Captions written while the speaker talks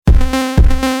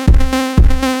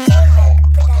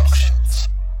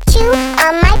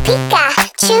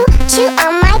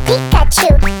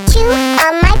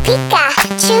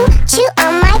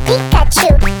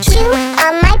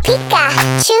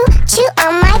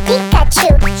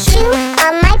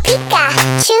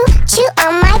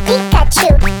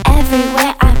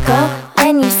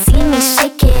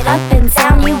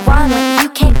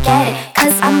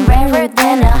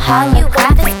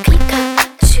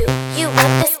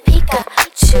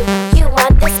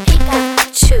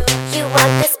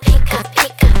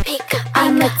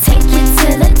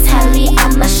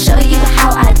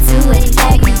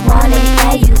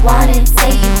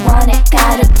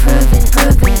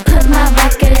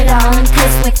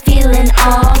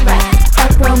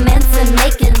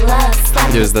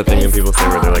There's that thing that people say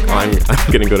where they're like, I'm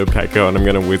going to go to Petco and I'm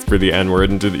going to whisper the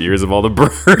N-word into the ears of all the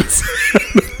birds.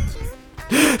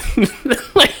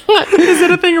 Is that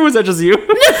a thing or was that just you?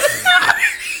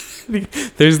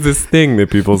 There's this thing that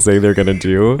people say they're going to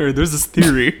do. Or there's this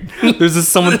theory. There's this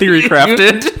someone theory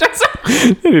crafted.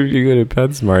 If you go to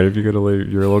PetSmart, if you go to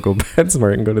your local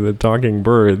PetSmart and go to the talking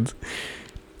birds,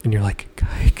 and you're like,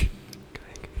 kike.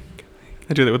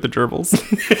 I do that with the gerbils.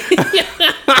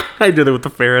 I do that with the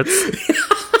ferrets.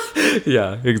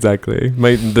 Yeah, exactly.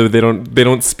 They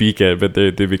don't speak it, but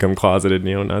they become closeted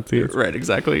neo-Nazis. Right,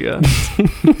 exactly, yeah.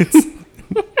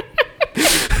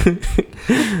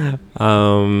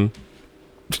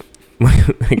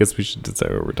 I guess we should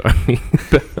decide what we're talking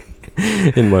about.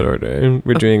 In what order?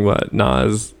 We're doing what?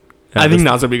 Nas. I think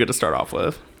Nas would be good to start off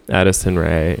with. Addison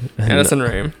Rae. Addison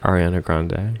Rae. Ariana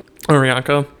Grande.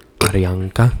 Arianka.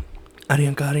 Arianka.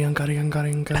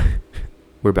 Arianka.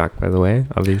 We're back, by the way,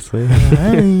 obviously.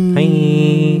 Hi.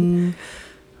 I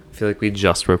feel like we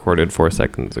just recorded 4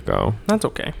 seconds ago. That's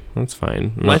okay. That's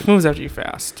fine. Life moves after you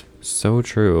fast. So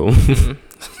true.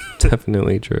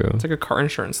 Definitely true. It's like a car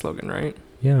insurance slogan, right?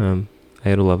 Yeah. I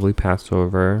had a lovely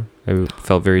Passover. I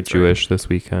felt very Jewish this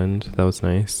weekend. That was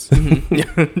nice.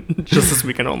 Yeah. Just this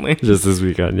weekend only. Just this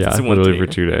weekend, yeah. Literally for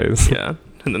 2 days. Yeah.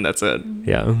 And then that's it.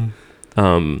 Yeah.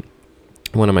 One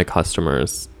of my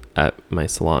customers at my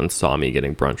salon saw me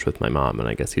getting brunch with my mom, and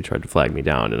I guess he tried to flag me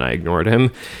down, and I ignored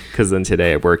him, because then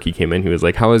today at work he came in, he was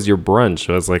like, how was your brunch?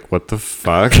 I was like, what the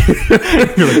fuck?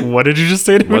 You're like, what did you just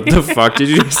say to me? What the fuck did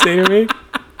you just say to me?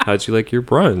 How'd you like your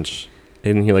brunch?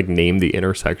 And he like named the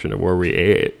intersection of where we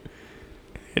ate.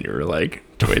 And you were like,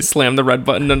 do I slam the red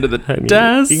button under the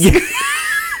desk?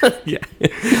 Yeah.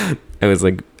 I was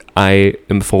like, I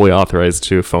am fully authorized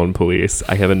to phone police.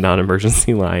 I have a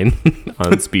non-emergency line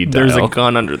on speed dial. There's a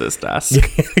gun under this desk.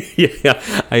 Yeah.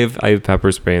 I have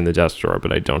pepper spray in the desk drawer,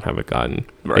 but I don't have a gun.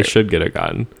 Right. I should get a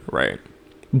gun. Right.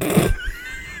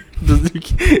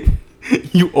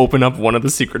 You open up one of the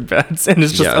secret beds and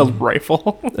it's just a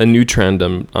rifle. A new trend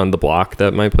on the block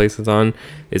that my place is on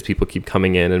is people keep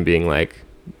coming in and being like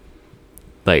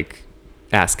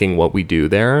asking what we do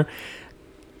there.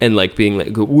 And like being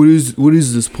like, what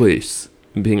is this place?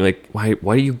 And being like, why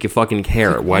do you fucking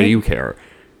care? Why do you care?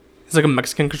 It's like a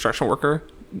Mexican construction worker.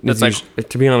 That's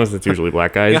to be honest, it's usually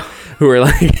black guys who are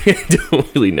like,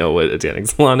 don't really know what a tanning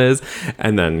salon is.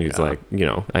 And then he's like,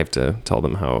 I have to tell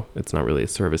them how it's not really a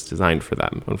service designed for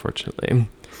them, unfortunately.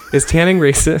 Is tanning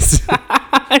racist?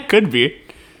 It could be.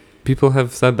 People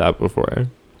have said that before.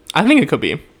 I think it could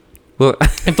be. Well,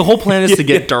 if the whole plan is to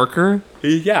get darker,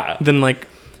 then like,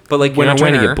 but like you're not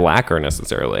trying to get blacker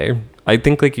necessarily. I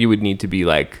think like you would need to be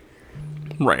like,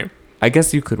 right. I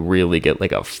guess you could really get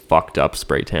like a fucked up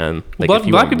spray tan. Like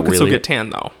black people can still get tan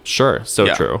though. Sure,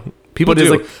 true. People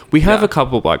do. Like, we have a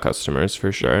couple black customers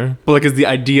for sure. But like, is the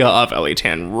idea of LA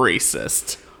tan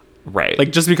racist? Right.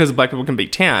 Like just because black people can be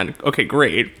tan, okay,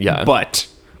 great. Yeah. But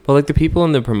like the people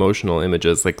in the promotional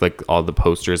images, like all the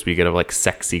posters we get of like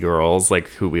sexy girls, like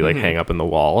who we like hang up in the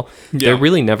wall, they're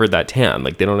really never that tan.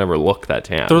 Like they don't ever look that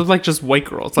tan. They're like just white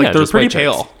girls. Like they're pretty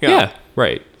pale. Yeah.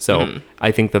 Right. So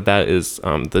I think that is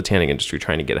the tanning industry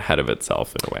trying to get ahead of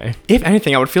itself in a way. If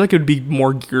anything, I would feel like it would be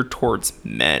more geared towards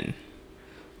men.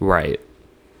 Right.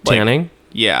 Tanning?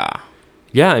 Yeah.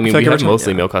 Yeah, I mean, we have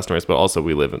mostly male customers, but also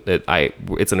we live in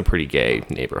it's in a pretty gay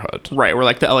neighborhood. Right, we're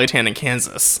like the LA Tan in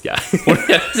Kansas. Yeah.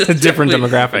 It's a different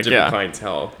demographic, different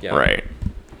clientele. Yeah. Right.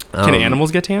 Can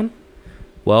animals get tan?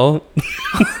 Well,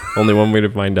 only one way to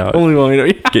find out. Only one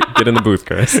way to get in the booth,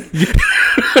 Chris.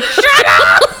 Shut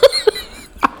up!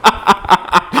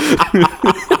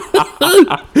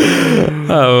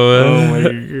 Oh my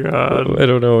god. I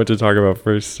don't know what to talk about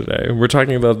first today. We're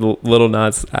talking about the Lil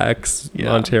Nas X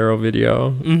Montero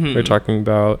video. We're talking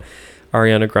about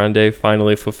Ariana Grande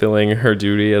finally fulfilling her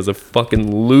duty as a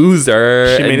fucking loser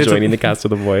and joining the cast of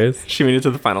The Voice. She made it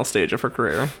to the final stage of her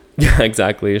career. Yeah,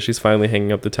 exactly. She's finally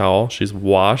hanging up the towel. She's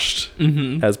washed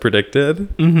as predicted.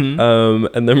 And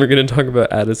then we're going to talk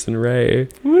about Addison Rae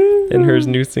and her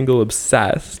new single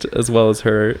Obsessed, as well as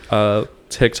her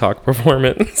TikTok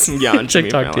performance. Yeah, on Jimmy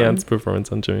TikTok Fallon. dance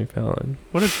performance on Jimmy Fallon.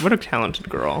 What a talented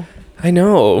girl. I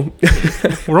know.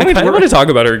 I want to talk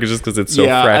about her just because it's so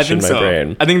fresh in my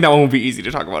brain. I think that one will be easy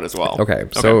to talk about as well. Okay,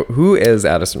 so who is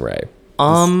Addison Rae?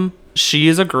 She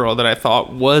is a girl that I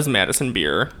thought was Madison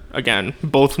Beer. Again,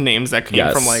 both names that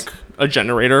came from like a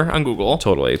generator on Google.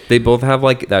 Totally. They both have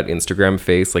like that Instagram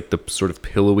face, like the sort of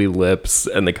pillowy lips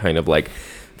and the kind of like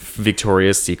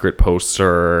Victoria's Secret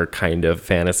poster kind of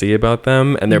fantasy about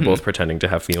them, and they're both pretending to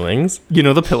have feelings. You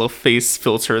know the pillow face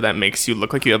filter that makes you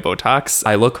look like you have Botox?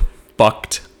 I look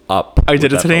fucked up. I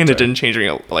did it today and it didn't change me.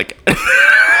 Like,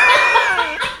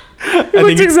 I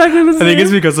think exactly the same. I think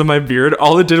it's because of my beard.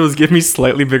 All it did was give me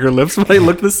slightly bigger lips, but I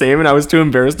looked the same, and I was too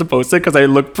embarrassed to post it because I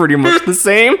looked pretty much the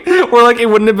same. Or like it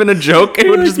wouldn't have been a joke. It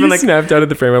would have just been like snapped out of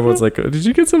the frame. I was like, "Did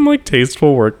you get some like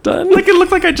tasteful work done?" Like it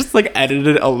looked like I just like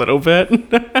edited it a little bit.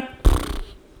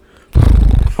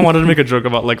 I wanted to make a joke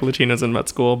about like Latinas in med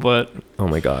school, but oh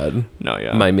my god, no,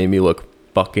 yeah, mine made me look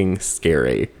fucking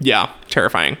scary. Yeah,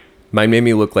 terrifying. Mine made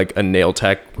me look like a nail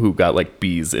tech who got like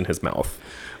bees in his mouth.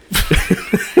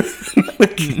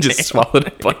 Like he just swallowed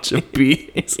a bunch of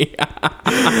bees. Yeah.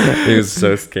 It was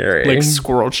so scary. Like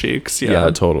squirrel cheeks. Yeah,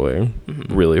 totally.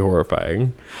 Mm-hmm. Really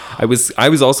horrifying. I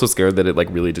was also scared that it like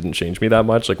really didn't change me that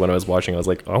much. Like when I was watching, I was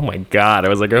like, oh my god. I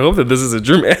was like, I hope that this is a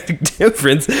dramatic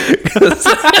difference.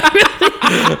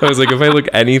 I was like, if I look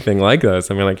anything like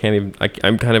this, I mean, I can't even.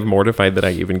 I'm kind of mortified that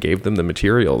I even gave them the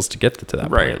materials to get to that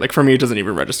point. Right. Like for me, it doesn't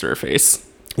even register a face.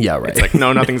 Yeah, right. It's like,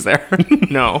 no, nothing's there.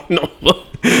 No.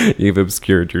 You've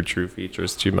obscured your true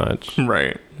features too much.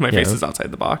 Right. My face is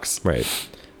outside the box. Right.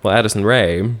 Well, Addison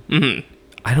Rae,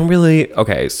 I don't really...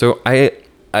 Okay, so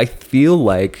I feel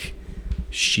like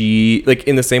she... Like,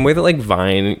 in the same way that, like,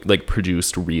 Vine, like,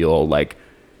 produced real, like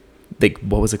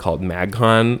what was it called?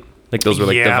 MagCon? Like, those were,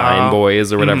 like, the Vine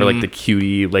boys or whatever, like, the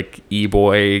cutie, like,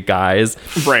 e-boy guys.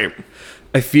 Right.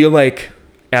 I feel like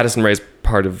Addison Rae's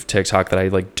part of TikTok that I,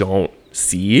 like, don't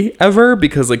see ever,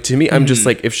 because like to me I'm just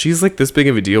like, if she's like this big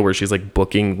of a deal where she's like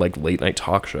booking like late night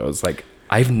talk shows, like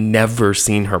I've never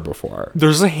seen her before.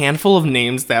 There's a handful of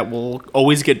names that will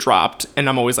always get dropped and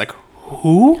I'm always like,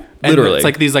 who? And literally it's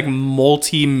like these like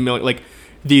multi-million, like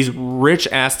these rich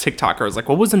ass TikTokers. Like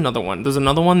what was another one? There's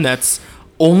another one that's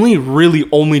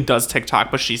only does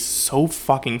TikTok, but she's so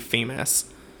fucking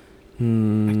famous.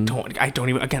 I don't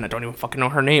even fucking know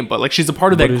her name, but like she's a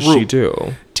part of that group. What does she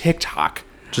do? TikTok.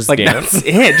 Just like dance? That's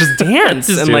it. Just dance.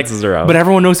 Just and dances like, her out. But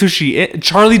everyone knows who she is.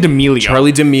 Charli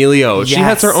D'Amelio. Yes. She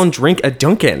has her own drink at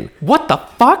Dunkin'. What the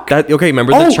fuck?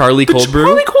 Remember the Charli Cold Brew?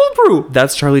 Charli Cold Brew.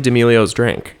 That's Charli D'Amelio's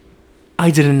drink.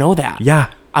 I didn't know that.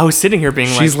 Yeah. I was sitting here being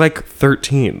she's like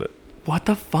 13. What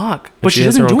the fuck? But she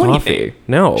doesn't do anything. Coffee.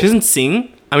 No. She doesn't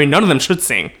sing. I mean, none of them should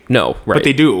sing. No, right. But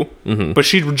they do. Mm-hmm. But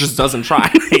she just doesn't try.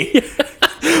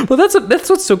 Well, that's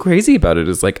what's so crazy about it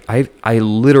is like I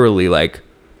literally like,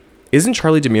 isn't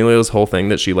Charli D'Amelio's whole thing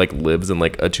that she like lives in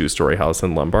like a 2-story house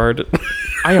in Lombard?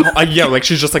 Yeah, like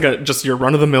she's just like just your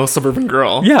run of the mill suburban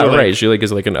girl. Yeah, right. Like, she like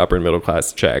is like an upper middle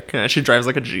class chick. Yeah, she drives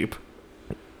like a Jeep.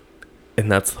 And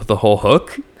that's the whole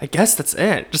hook? I guess that's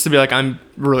it. Just to be like, I'm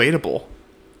relatable.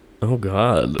 Oh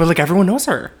god. But like everyone knows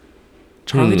her.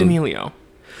 Charli D'Amelio.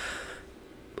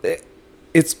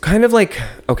 It's kind of like,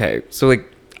 okay, so like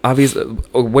obviously,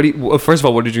 first of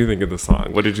all, what did you think of the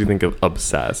song? What did you think of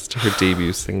Obsessed, her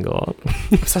debut single?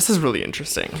 Obsessed is really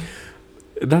interesting.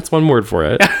 That's one word for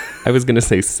it. I was gonna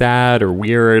say sad or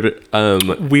weird.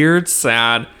 Weird,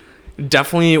 sad.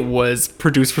 Definitely was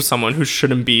produced for someone who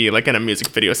shouldn't be like in a music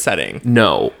video setting.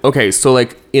 No. Okay, so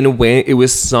like in a way, it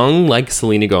was sung like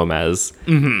Selena Gomez,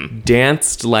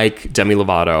 danced like Demi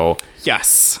Lovato.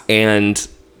 Yes. And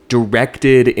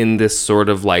directed in this sort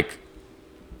of like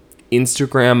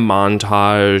Instagram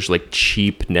montage, like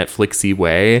cheap Netflixy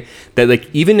way that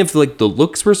like even if like the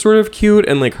looks were sort of cute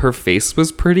and like her face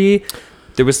was pretty,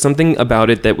 there was something about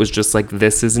it that was just like,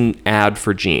 this is an ad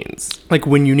for jeans. Like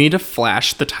when you need to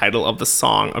flash the title of the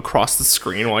song across the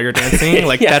screen while you're dancing,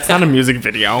 like that's not a music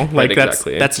video. Like right,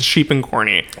 exactly. that's cheap and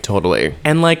corny. Totally.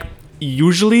 And like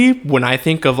usually when I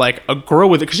think of like a girl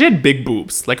with it, because she had big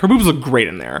boobs, like her boobs look great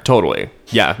in there. Totally.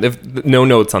 Yeah. No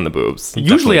notes on the boobs.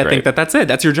 Usually I think that's it.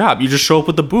 That's your job. You just show up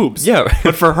with the boobs. Yeah.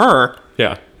 But for her,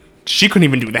 yeah, she couldn't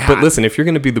even do that. But listen, if you're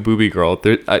going to be the booby girl,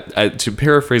 to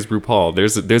paraphrase RuPaul,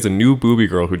 there's a new booby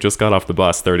girl who just got off the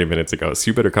bus 30 minutes ago, so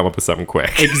you better come up with something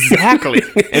quick. Exactly.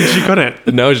 And she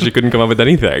couldn't. No, she couldn't come up with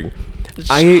anything.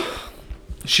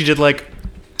 She did like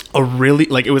a really,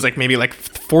 like it was like maybe like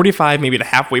 45, maybe the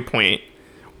halfway point,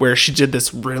 where she did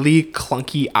this really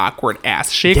clunky, awkward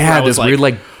ass shake. Yeah, this weird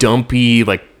like dumpy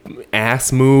like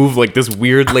ass move, like this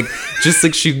weird like just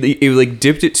like it like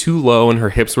dipped it too low and her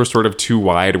hips were sort of too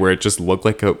wide where it just looked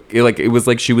like it was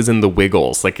like she was in the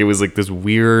Wiggles. Like it was like this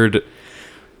weird,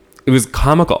 it was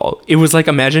comical. It was like,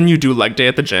 imagine you do leg day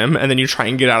at the gym and then you try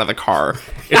and get out of the car.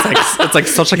 It's like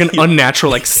such like an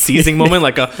unnatural like seizing moment,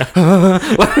 like a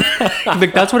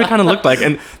like that's what it kind of looked like.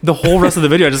 And the whole rest of the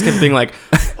video I just kept being like,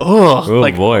 oh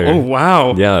like, boy, oh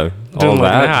wow, yeah. all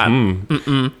that.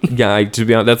 Yeah, to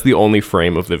be honest, that's the only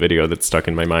frame of the video that's stuck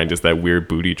in my mind, is that weird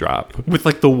booty drop with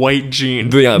like the white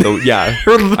jeans. Yeah,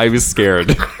 I was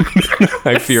scared.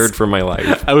 I feared for my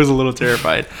life. I was a little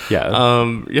terrified.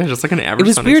 Yeah. Yeah, just like an average.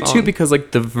 It was weird song. too, because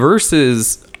like the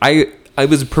verses, I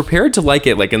was prepared to like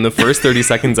it. Like in the first 30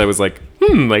 seconds, I was like,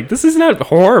 like this is not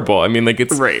horrible. I mean, like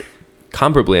it's right.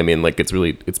 Comparably, I mean, like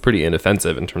it's pretty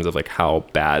inoffensive in terms of like how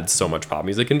bad so much pop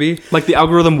music can be. Like the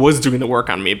algorithm was doing the work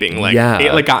on me, being like,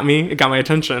 it got my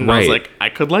attention. Right. I was like, I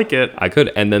could like it. I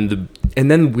could, and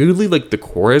then weirdly, like the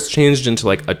chorus changed into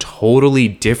like a totally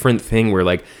different thing where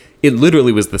like it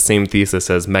literally was the same thesis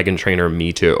as Meghan Trainor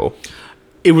Me Too.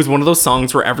 It was one of those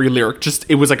songs where every lyric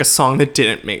it was like a song that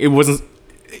didn't make, it wasn't,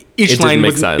 each line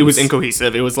was, it was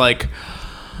incohesive. It was like,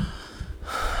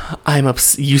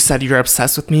 you said you're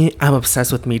obsessed with me. I'm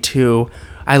obsessed with me too.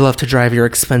 I love to drive your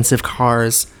expensive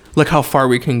cars. Look how far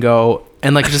we can go.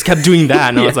 And like, it just kept doing that.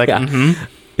 And I was like,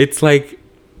 It's like,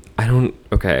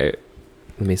 okay.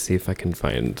 Let me see if I can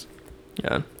find.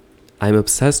 Yeah. I'm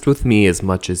obsessed with me as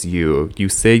much as you. You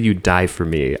say you die for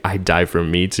me. I die for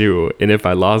me too. And if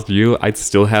I lost you, I'd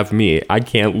still have me. I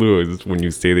can't lose when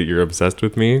you say that you're obsessed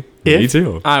with me. Me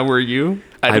too. If I were you,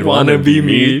 I'd want to be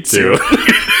me too.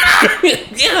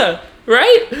 Yeah,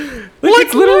 right? Like,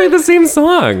 it's literally the same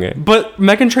song. But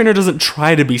Meghan Trainor doesn't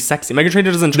try to be sexy. Meghan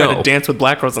Trainor doesn't try to dance with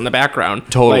black girls in the background.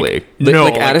 Totally.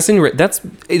 Addison, that's...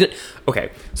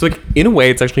 okay, so like in a way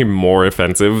it's actually more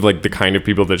offensive, like the kind of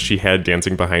people that she had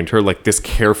dancing behind her, like this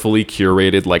carefully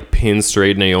curated, like pin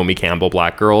straight Naomi Campbell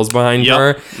black girls behind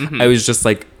her. I was just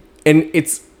like... And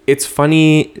it's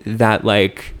funny that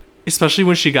like... Especially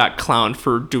when she got clowned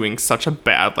for doing such a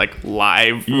bad, like,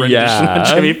 live rendition of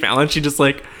Jimmy Fallon.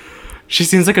 She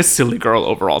seems like a silly girl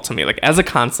overall to me. Like, as a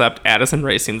concept, Addison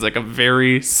Rae seems like a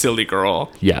very silly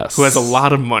girl. Yes. Who has a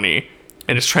lot of money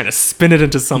and is trying to spin it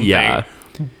into something,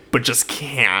 but just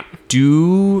can't.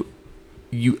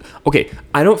 Okay,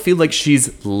 I don't feel like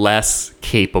she's less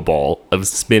capable of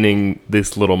spinning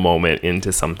this little moment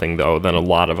into something, though, than a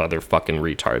lot of other fucking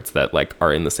retards that, like,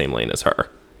 are in the same lane as her.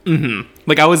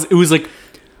 Like I was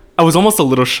almost a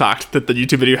little shocked that the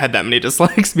YouTube video had that many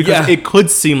dislikes, because it could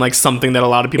seem like something that a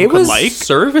lot of people could like. It was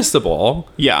serviceable.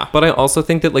 Yeah. But I also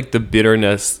think that like the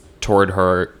bitterness toward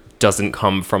her doesn't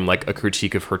come from like a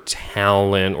critique of her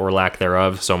talent or lack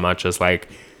thereof so much as like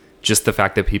just the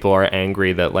fact that people are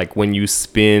angry that like when you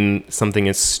spin something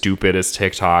as stupid as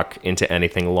TikTok into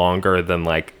anything longer than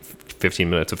like 15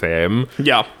 minutes of fame.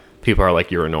 Yeah. People are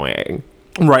like, you're annoying.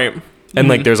 Right. And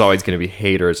like, there's always going to be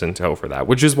haters in tow for that,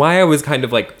 which is why I was kind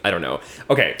of like, I don't know.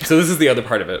 Okay, so this is the other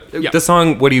part of it. Yeah. The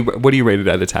song, what do you rate it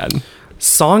out of 10?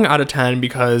 Song out of 10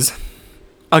 because,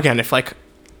 again, if like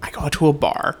I go to a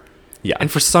bar,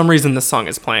 and for some reason this song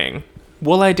is playing,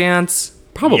 will I dance?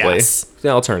 Probably. Yes.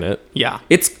 Yeah, I'll turn it. Yeah.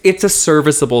 It's a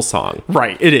serviceable song.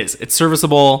 Right. It is. It's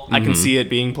serviceable. I can see it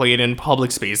being played in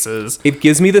public spaces. It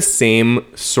gives me the same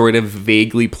sort of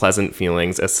vaguely pleasant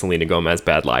feelings as Selena Gomez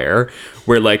Bad Liar,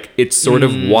 where like it sort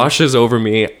of washes over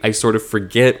me. I sort of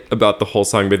forget about the whole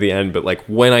song by the end, but like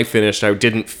when I finished, I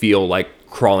didn't feel like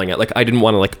crawling out. Like I didn't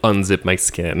want to like unzip my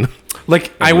skin.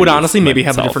 Like I would honestly maybe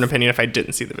have a different opinion if I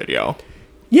didn't see the video.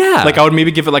 Yeah. Like, I would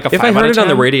maybe give it like a 5 out of 10. If I heard it on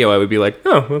the radio, I would be like,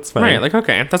 oh, that's fine. Right, like,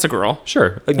 okay, that's a girl.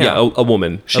 Sure. Yeah, a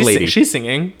woman, a lady. She's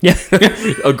singing. Yeah.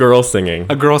 A girl singing.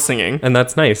 A girl singing. And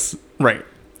that's nice. Right.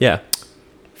 Yeah.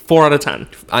 4 out of 10.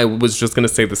 I was just going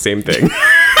to say the same thing.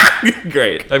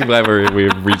 Great. I'm glad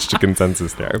we've reached a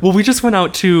consensus there. Well, we just went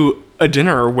out to a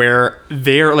dinner where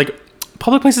they're, like,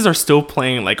 public places are still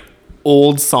playing, like,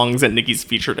 old songs that Nicki's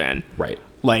featured in. Right.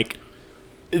 Like...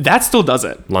 That still does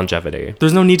it. Longevity.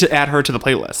 There's no need to add her to the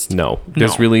playlist. No.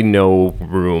 There's really no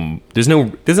room. There's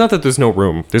not that there's no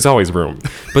room. There's always room.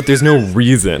 But there's no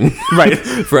reason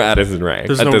for Addison Rae.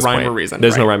 There's no rhyme or reason.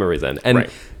 There's no rhyme or reason. And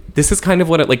this is kind of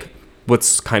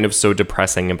what's kind of so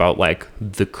depressing about like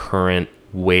the current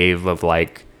wave of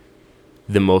like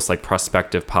the most like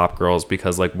prospective pop girls,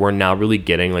 because like we're not really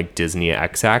getting like Disney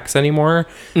XX anymore.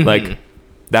 Like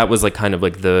that was like kind of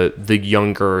like the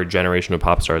younger generation of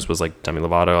pop stars was like Demi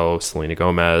Lovato, Selena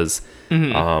Gomez.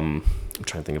 I'm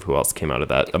trying to think of who else came out of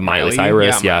that. Miley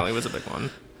Cyrus. Yeah, Miley was a big one.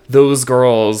 Those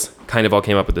girls kind of all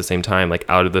came up at the same time, like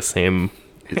out of the same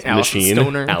machine.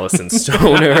 Allison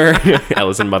Stoner.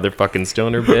 Allison motherfucking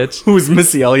Stoner, bitch. Who was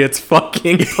Missy Elliott's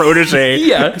fucking protege.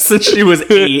 Yeah. Since she was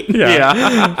 8.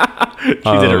 Yeah. She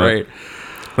did it right.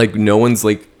 Like no one's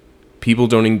like, people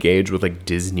don't engage with like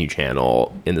Disney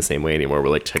Channel in the same way anymore, where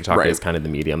like TikTok is kind of the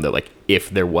medium that like if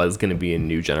there was going to be a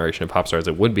new generation of pop stars,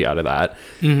 it would be out of that.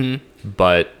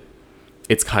 But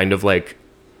it's kind of like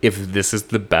if this is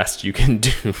the best you can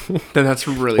do, then that's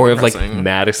really or depressing. if like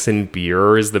Madison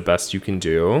Beer is the best you can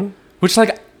do. Which,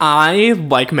 like, I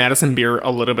like Madison Beer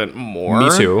a little bit more. Me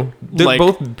too. They're Like,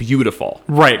 both beautiful.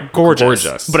 right, gorgeous.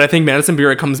 Gorgeous. But I think Madison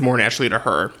Beer, it comes more naturally to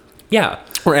her. Yeah.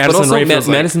 Or But Addison also, Rae feels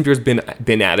like- Madison Beer's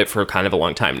been at it for kind of a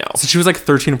long time now. So she was like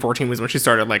 13 or 14 was when she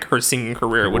started like her singing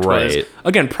career, which was, Right.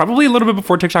 again, probably a little bit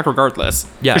before TikTok regardless.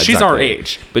 Yeah, 'Cause she's our exactly.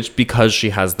 age. But because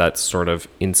she has that sort of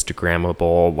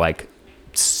Instagrammable, like,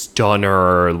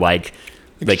 stunner, like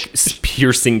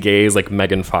piercing gaze, like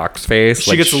Megan Fox face.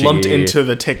 She gets lumped into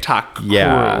the TikTok crew.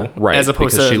 Yeah, right. As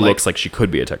opposed because to she like, looks like she could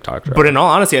be a TikToker. But in all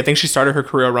honesty, I think she started her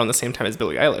career around the same time as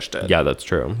Billie Eilish did. Yeah, that's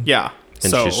true. Yeah. And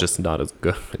so she's just not as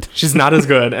good. she's not as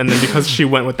good. And then because she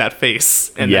went with that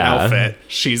face and Yeah. the outfit,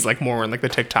 she's like more in like the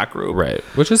TikTok group. Right.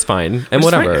 Which is fine. And Which is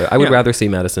whatever. fine. I would Yeah. rather see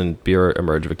Madison Beer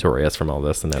emerge victorious from all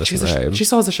this than Madison Rae. She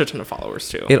still has a shit ton of followers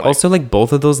too. It Like, also, like,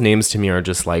 both of those names to me are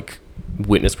just like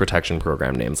witness protection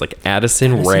program names. Like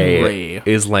Addison Rae Rae.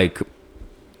 is like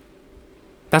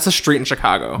that's a street in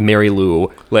Chicago. Mary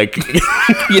Lou. Like,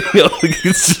 you know, like,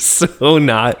 it's just so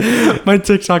not. My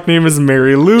TikTok name is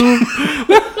Mary Lou.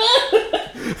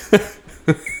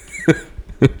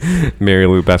 Mary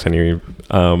Lou Bethany.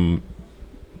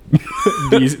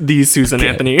 the Susan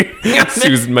Anthony.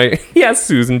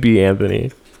 Susan B.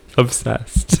 Anthony.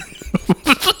 Obsessed.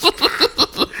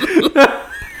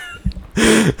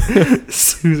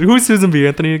 Who's Susan B.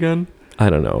 Anthony again? I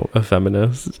don't know. A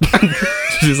feminist.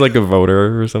 She's like a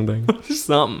voter or something.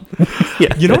 Something.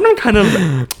 Yeah. You know what I'm kind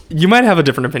of... You might have a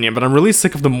different opinion, but I'm really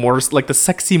sick of the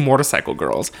sexy motorcycle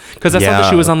girls. Because I saw that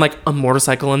she Yeah. was on like a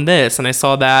motorcycle in this, and I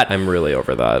saw that... I'm really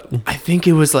over that. I think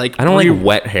it was like... I don't like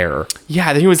wet hair. Yeah,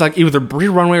 I think it was like either Brie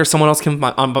Runway or someone else came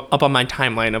up on my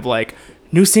timeline of like,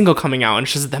 new single coming out, and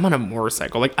it's just them on a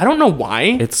motorcycle. Like, I don't know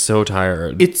why. It's so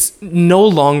tired. It's no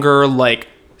longer like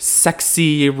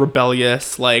sexy,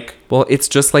 rebellious, like... Well, it's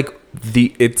just like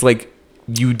it's like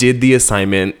you did the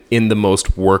assignment in the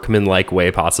most workman-like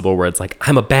way possible, where it's like,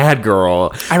 I'm a bad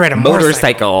girl. I ride a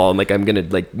motorcycle, and like I'm gonna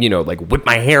like, you know, like whip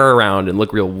my hair around and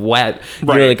look real wet. You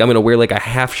know, Right. like I'm gonna wear like a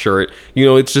half shirt. You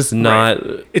know, it's just not.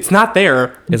 Right. It's not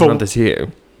there. It's not the tea.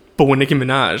 But when Nicki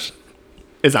Minaj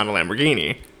is on a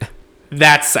Lamborghini,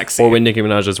 that's sexy. Or when Nicki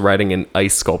Minaj is riding an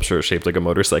ice sculpture shaped like a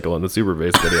motorcycle in the Super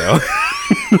Bass video.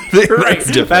 right.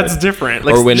 That's different.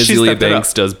 Like, Or when she Azealia stepped it up.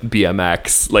 Banks does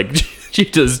BMX. Like, she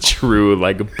does true,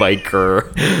 like,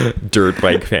 biker, dirt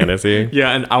bike fantasy.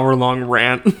 Yeah, an hour-long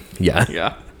rant. Yeah.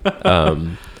 Yeah.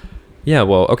 Yeah,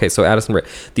 well, okay, so Addison Rae.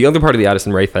 The other part of the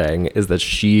Addison Rae thing is that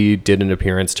she did an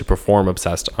appearance to perform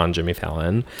Obsessed on Jimmy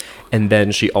Fallon. And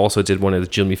then she also did one of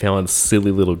Jimmy Fallon's silly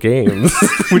little games.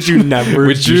 Which you never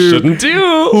Which do. you shouldn't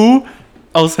do. Who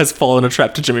else has fallen a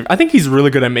trap to Jimmy? I think he's really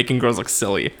good at making girls look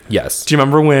silly. Yes. Do you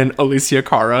remember when Alicia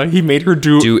Cara, he made her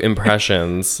do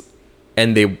Impressions,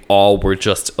 and they all were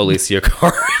just Alicia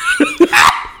Cara.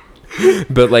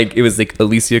 But like it was like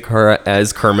Alicia Cara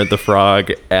as Kermit the Frog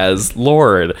as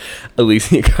Lord,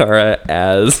 Alicia Cara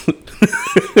as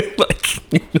like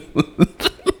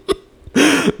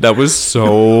that was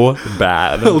so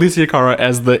bad. Alicia Cara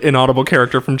as the inaudible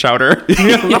character from Chowder.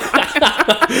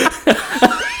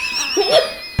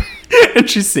 And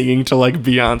she's singing to like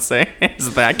Beyonce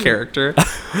as that character.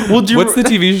 Well, What's the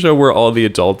TV show where all the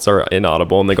adults are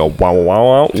inaudible and they go wow wow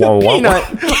wow wow wow? Peanut.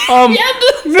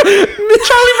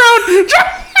 Charlie Brown.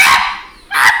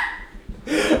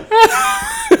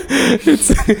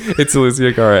 It's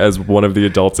Alicia Cara as one of the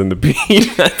adults in the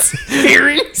Peanuts,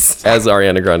 as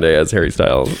Ariana Grande as Harry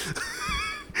Styles.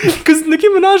 Because Nicki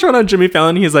Minaj went on Jimmy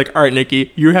Fallon. He's like, all right,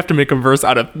 Nicki, you have to make a verse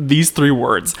out of these 3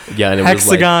 words. Yeah, and it was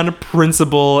hexagon,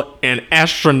 principle, and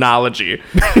astronology.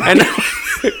 And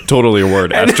Totally a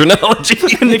word,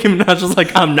 astronology. and Nicki Minaj was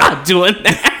like, I'm not doing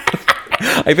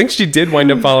that. I think she did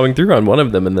wind up following through on one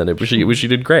of them, and then she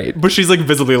did great. But she's like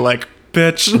visibly like,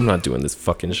 bitch. I'm not doing this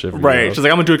fucking shit. Right. You. She's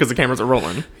like, I'm gonna do it because the cameras are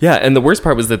rolling. Yeah, and the worst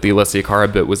part was that the Alessia Cara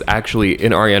bit was actually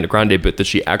an Ariana Grande bit that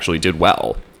she actually did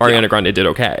well. Ariana Grande did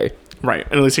okay. Right.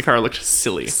 And Alicia Cara looked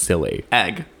silly. Silly.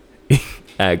 Egg.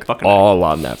 Egg Fucking all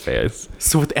on that face.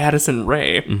 So with Addison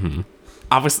Rae,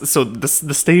 obviously, so the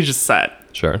stage is set.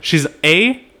 Sure. She's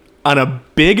on a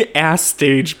big ass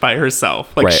stage by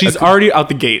herself. Like Right, she's a already out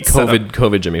the gate. set up,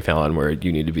 COVID Jimmy Fallon, where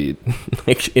you need to be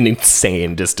like an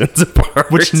insane distance apart.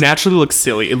 which naturally looks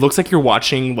silly. It looks like you're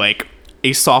watching like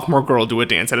a sophomore girl do a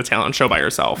dance at a talent show by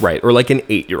herself. right, or like an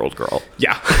 8-year-old girl.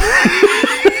 Yeah.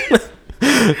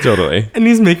 Totally. And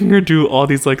he's making her do all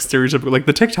these like stereotypical, like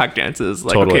the TikTok dances.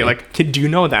 Like, Totally. okay, like, do you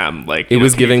know them? Like, It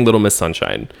was can giving Little Miss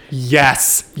Sunshine.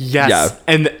 Yes. Yeah.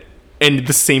 And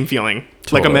the same feeling.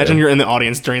 Like, Totally. imagine you're in the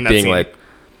audience during that Being scene. like,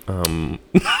 Like,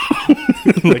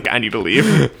 I need to leave.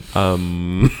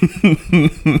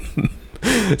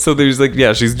 So there's like,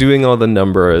 yeah, she's doing all the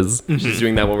numbers. She's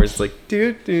doing that one where it's like,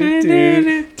 do, do,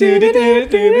 do, do, do, do,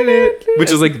 do,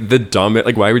 which is like the dumbest.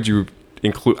 Like, why would you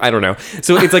include? I don't know.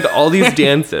 So it's like all these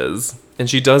dances, and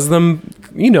she does them,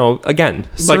 you know, again,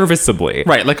 serviceably.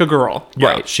 Right, like a girl.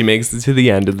 Yeah. Right. She makes it to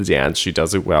the end of the dance. She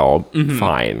does it well.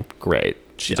 Fine. Great.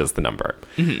 She does the number.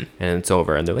 And it's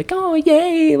over. And they're like, oh,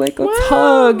 yay. Like, let's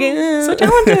hug. So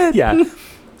talented. Yeah.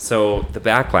 So the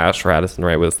backlash for Addison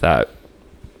Rae was that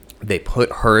they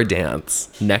put her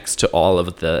dance next to all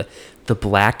of the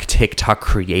black TikTok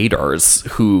creators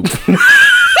who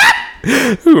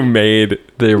who made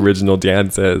the original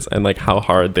dances and like how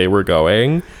hard they were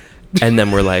going. And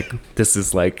then we're like, this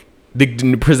is like, they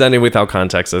presented without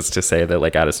context as to say that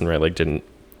like Addison Rae like didn't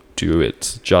do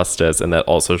it justice, and that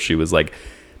also she was like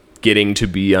getting to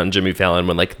be on Jimmy Fallon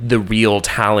when like the real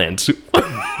talent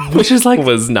which is like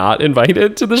was not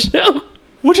invited to the show.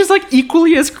 Which is like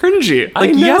equally as cringy.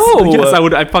 Like, I know. Yes,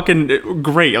 I fucking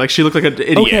great. Like, she looked like an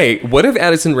idiot. Okay, what if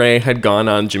Addison Rae had gone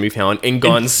on Jimmy Fallon and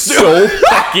gone so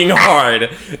fucking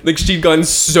hard? Like, she'd gone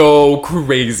so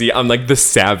crazy on like the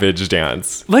Savage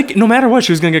dance. Like, no matter what,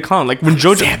 she was gonna get clowned. Like when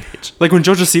JoJo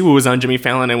Siwa was on Jimmy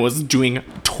Fallon and was doing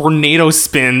tornado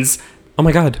spins. Oh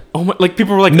my god. Oh my, like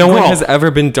people were like, no one has ever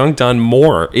been dunked on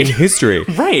more in history.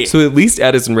 Right. So at least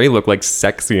Addison Rae looked like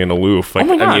sexy and aloof. Like, oh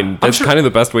my god. I mean, that's kind of the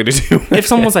best way to do it. If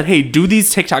someone said, hey, do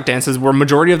these TikTok dances where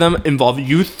majority of them involve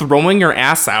you throwing your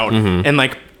ass out and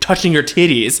like touching your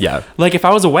titties. Yeah. Like if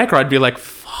I was a white girl, I'd be like,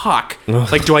 fuck.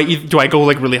 Like, do I go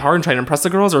like really hard and try to impress the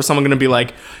girls, or is someone gonna be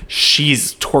like,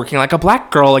 she's twerking like a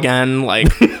black girl again? Like,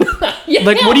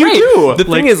 like what do you do? The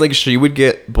thing is, like, she would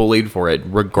get bullied for it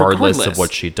regardless of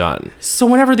what she'd done. So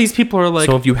whenever these people are like,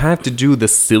 so if you have to do the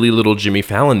silly little Jimmy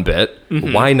Fallon bit,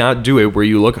 why not do it where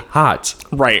you look hot?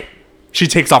 Right. She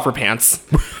takes off her pants.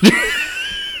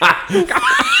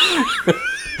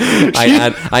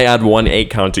 I add 1 8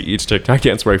 count to each TikTok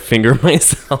dance where I finger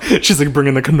myself. She's like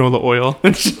bringing the canola oil.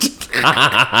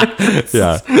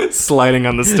 Yeah. Sliding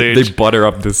on the stage. They butter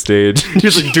up the stage.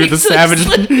 She's like, do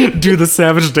the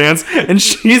savage dance, and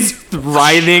she's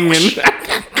writhing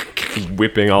and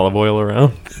whipping olive oil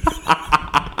around.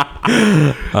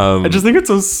 I just think it's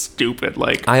so stupid.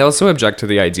 Like, I also object to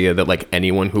the idea that like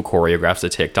anyone who choreographs a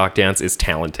TikTok dance is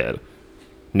talented.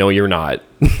 No, you're not.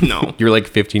 No. You're like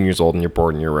 15 years old and you're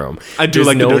bored in your room. I do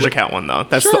like the Doja Cat one, though.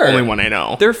 That's the only one I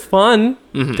know. They're fun.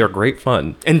 They're great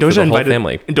fun. And Doja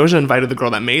invited the girl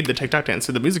that made the TikTok dance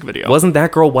to the music video. Wasn't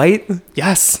that girl white?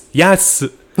 Yes. Yes.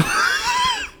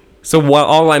 So what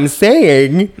all I'm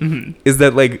saying is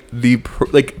that like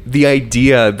the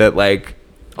idea that like,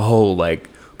 oh, like,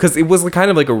 because it was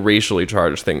kind of like a racially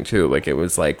charged thing too. Like it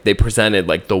was like they presented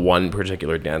like the one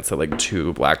particular dance that like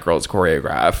 2 black girls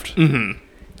choreographed.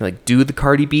 Like, do the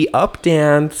Cardi B up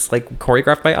dance, like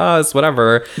choreographed by us,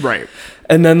 whatever. Right.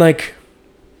 And then like,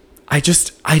 I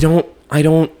don't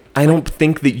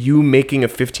think that you making a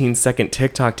 15-second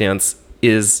TikTok dance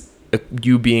is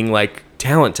you being like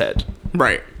talented.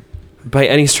 Right. By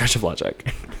any stretch of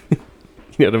logic. You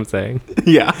know what I'm saying?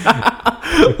 Yeah.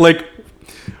 like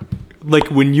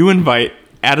when you invite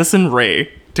Addison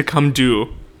Rae to come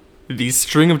do these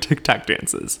string of TikTok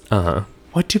dances.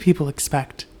 What do people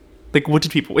expect? Like, what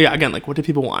did people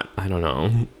want? I don't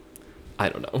know.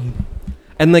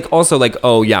 And like also like,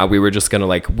 oh yeah, we were just gonna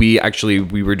like we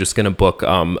were just gonna book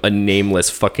a nameless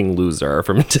fucking loser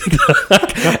from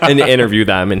TikTok and interview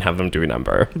them and have them do a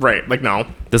number. Right. Like, no.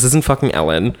 This isn't fucking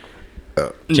Ellen.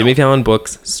 Jimmy Fallon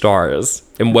books stars,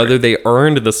 and whether they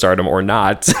earned the stardom or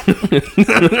not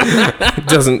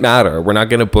doesn't matter. We're not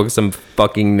gonna book some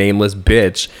fucking nameless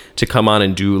bitch to come on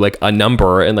and do like a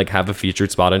number and like have a featured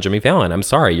spot on Jimmy Fallon. I'm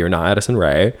sorry, you're not Addison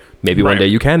Rae. Maybe one day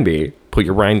you can be. Put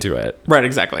your rind to it. Right,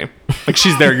 exactly. Like,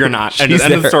 she's there, you're not. End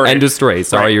of story. End of story.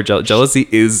 Sorry, right. Your jealousy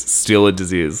is still a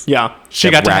disease. Yeah.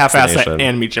 She got to half-ass it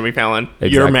and meet Jimmy Fallon. Exactly.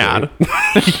 You're mad.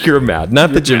 You're mad.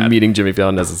 Not that meeting Jimmy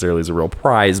Fallon necessarily is a real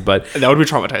prize, but... That would be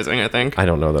traumatizing, I think. I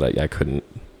don't know that I couldn't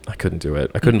do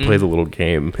it. I couldn't play the little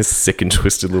game. His sick and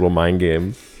twisted little mind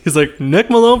game. He's like, Nick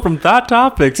Malone from Thought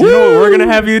Topics. You know what we're going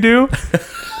to have you do?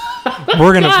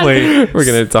 We're gonna play.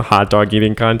 It's a hot dog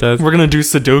eating contest. We're gonna do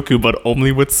Sudoku, but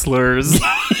only with slurs.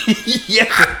 Yeah.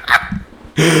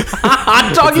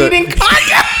 Hot dog eating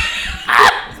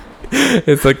contest.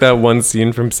 It's like that one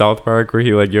scene from South Park where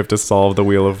you have to solve the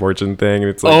Wheel of Fortune thing,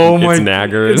 and it's like it's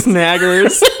naggers. It's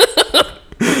naggers.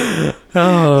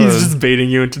 He's just baiting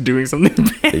you into doing something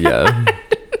bad. Yeah.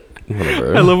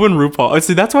 Whatever. I love when RuPaul...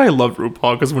 See, that's why I love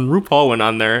RuPaul, because when RuPaul went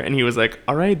on there and he was like,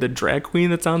 all right, the drag queen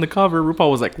that's on the cover,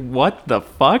 RuPaul was like, what the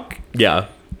fuck? Yeah.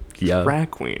 Yeah.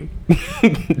 Drag queen.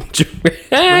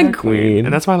 Drag queen.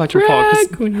 And that's why I like RuPaul,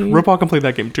 because RuPaul can play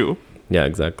that game too. Yeah,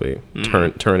 exactly.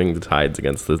 Turning the tides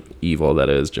against the evil that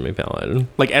is Jimmy Fallon.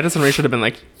 Like, Addison Rae should have been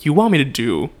like, you want me to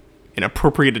do an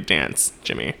appropriated dance,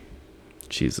 Jimmy?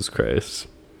 Jesus Christ.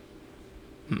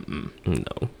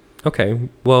 No. Okay.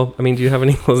 Well, I mean, do you have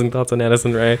any closing thoughts on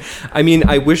Addison Rae? I mean,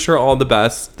 I wish her all the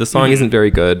best. The song isn't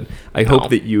very good. I hope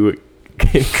that you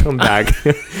can come back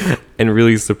and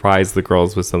really surprise the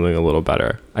girls with something a little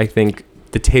better. I think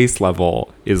the taste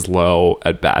level is low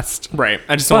at best. Right.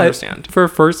 I just don't understand. For a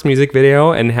first music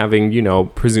video and having, you know,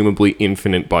 presumably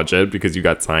infinite budget because you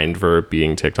got signed for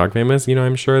being TikTok famous, you know,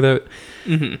 I'm sure that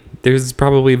there's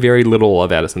probably very little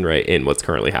of Addison Rae in what's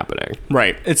currently happening.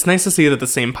 Right. It's nice to see that the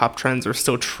same pop trends are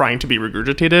still trying to be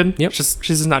regurgitated. Yep. She's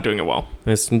just not doing it well.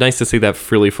 It's nice to see that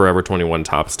Frilly Forever 21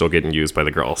 top still getting used by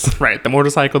the girls. Right. The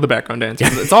motorcycle, the background dance.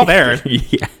 It's all there.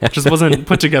 Yeah. It just wasn't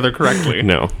put together correctly.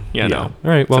 No. Yeah, no. All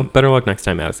right. Well, better luck next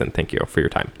time, Addison. Thank you for your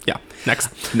time. Yeah. Next.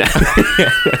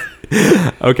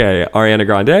 Okay. Ariana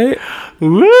Grande.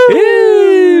 Woo!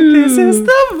 This is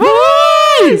the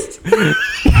voice.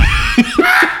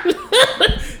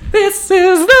 This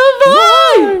is the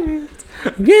voice.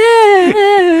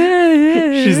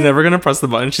 Yeah. She's never going to press the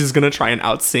button. She's going to try and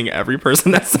out-sing every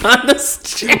person that's on the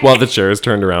stage. While the chair is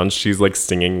turned around, she's like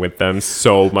singing with them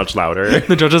so much louder.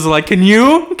 The judges are like, can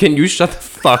you shut the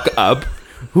fuck up?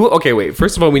 Okay, wait.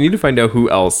 First of all, we need to find out who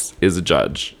else is a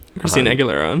judge. Christina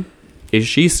Aguilera. Is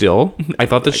she still? I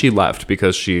thought that she left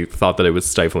because she thought that it was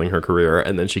stifling her career,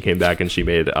 and then she came back and she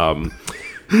made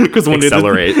Because one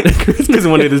Accelerate. Because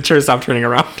one day the chair stopped turning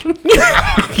around.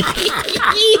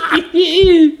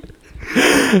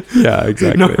 Yeah,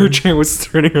 exactly. No, her chair was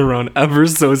turning around ever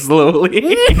so slowly.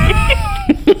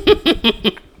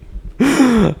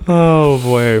 Oh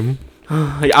boy.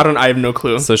 I have no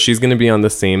clue. So she's going to be on the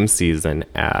same season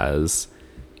as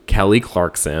Kelly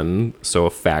Clarkson, so a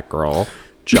fat girl,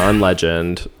 John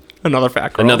Legend, Another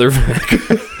fat girl.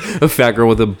 a fat girl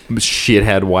with a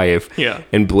shithead wife, Yeah.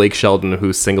 and Blake Sheldon,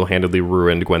 who single-handedly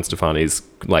ruined Gwen Stefani's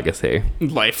legacy.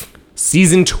 Life.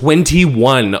 Season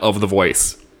 21 of The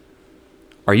Voice.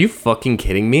 Are you fucking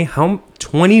kidding me? How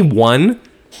 21?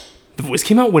 The Voice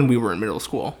came out when we were in middle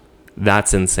school.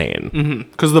 That's insane.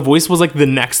 Because The Voice was like the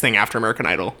next thing after American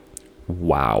Idol.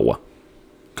 Wow.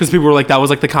 Because people were like, that was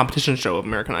like the competition show of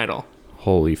American Idol.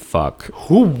 Holy fuck.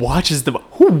 Who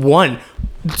won?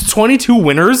 22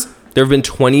 winners? There have been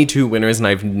 22 winners and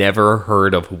I've never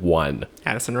heard of one.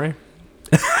 Addison Rae.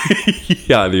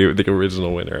 Yeah, the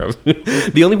original winner of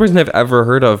the only person I've ever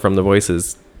heard of from The Voice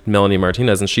is Melanie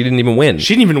Martinez, and she didn't even win.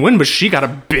 She didn't even win, but she got a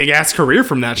big ass career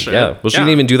from that shit. Yeah, well, she didn't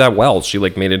even do that well. She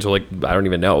like made it to like I don't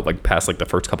even know, like past like the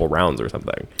first couple rounds or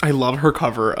something. I love her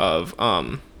cover of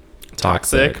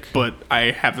Toxic, but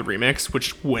I have the remix,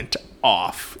 which went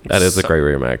off. That is a great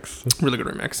remix. Really good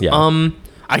remix. Yeah.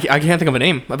 I can't think of a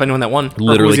name of anyone that won.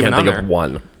 Literally can't think of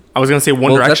one. I was gonna say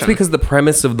One Direction. That's because the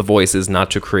premise of The Voice is not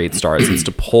to create stars; it's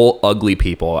to pull ugly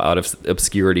people out of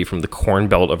obscurity from the corn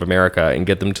belt of America and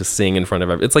get them to sing in front of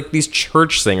everyone. It's like these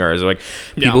church singers, or like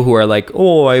people who are like,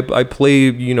 "Oh, I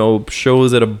play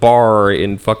shows at a bar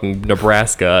in fucking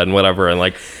Nebraska and whatever," and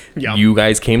like, you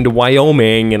guys came to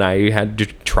Wyoming and I had to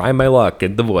try my luck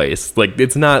at The Voice. Like,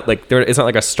 it's not like it's not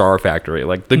like a star factory.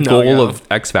 Like the goal of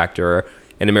X Factor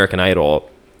and American Idol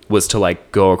was to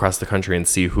like go across the country and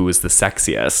see who is the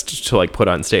sexiest to like put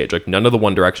on stage. Like none of the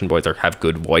One Direction boys have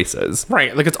good voices.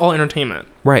 Right. Like it's all entertainment.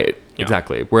 Right. Yeah.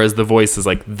 Exactly. Whereas The Voice is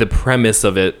like the premise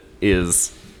of it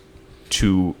is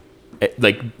to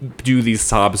like do these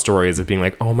sob stories of being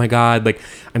like, oh my God, like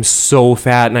I'm so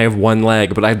fat and I have one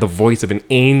leg, but I have the voice of an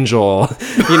angel.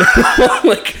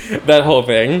 Like that whole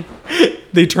thing.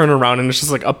 They turn around and it's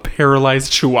just like a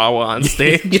paralyzed chihuahua on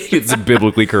stage. It's a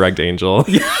biblically correct angel.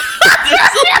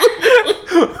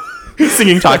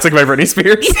 Singing Toxic by Britney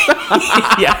Spears.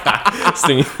 Yeah.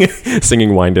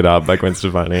 Singing Wind It Up by Gwen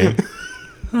Stefani.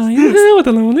 With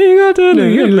a lonely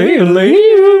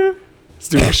It's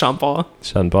doing Sean Paul.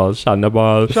 Sean Paul.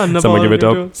 Someone give it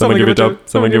up. Someone give it up.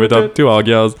 Someone give it up to all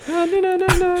girls.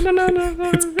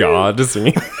 It's God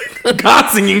singing. God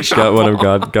singing Sean Paul. One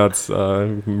of God's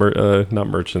not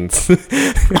merchants.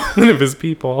 One of his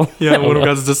people. Yeah, one of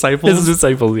God's disciples. His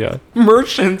disciples, yeah.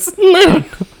 Merchants.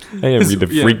 I didn't read the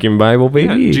freaking Bible,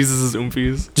 baby. Yeah, Jesus'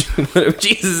 oomfies.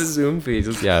 Jesus'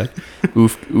 oomfies. Yeah.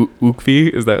 Ookfi?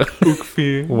 Is that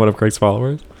Ookfi? One of Christ's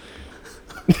followers?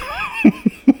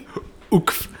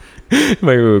 Ookf.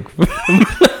 My ook.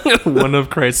 One of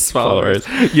Christ's followers.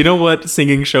 You know what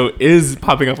singing show is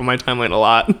popping up on my timeline a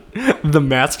lot? The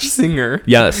Masked Singer.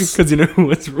 Yes.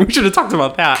 Because we should have talked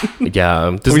about that.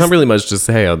 Yeah. There's not really much to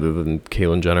say other than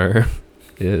Caitlyn Jenner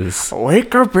is...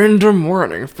 Wake up in the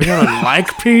morning feeling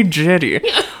like P. Diddy.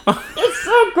 It's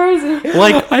so crazy.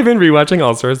 Like, I've been rewatching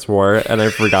All Stars 4 and I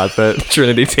forgot that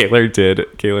Trinity Taylor did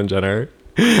Caitlyn Jenner.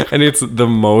 And it's the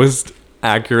most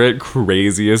accurate,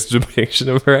 craziest depiction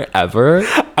of her ever.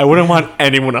 I wouldn't want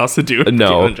anyone else to do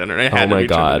No. Caitlyn Jenner. It had Oh to my be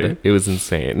god, Trinity. it was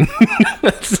insane.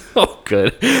 That's so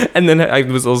good. And then it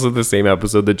was also the same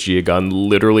episode that Gia Gunn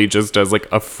literally just does like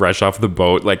a fresh off the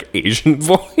boat like Asian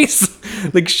voice.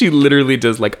 Like she literally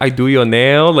does like I do your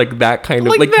nail, like that kind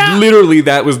of Like that? literally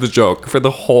that was the joke for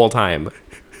the whole time.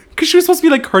 Because she was supposed to be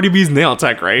like Cardi B's nail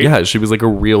tech, right? Yeah, she was like a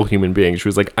real human being. She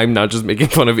was like, I'm not just making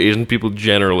fun of Asian people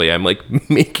generally. I'm like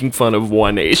making fun of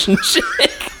one Asian chick.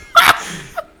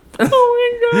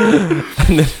 Oh my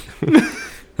god.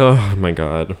 Oh my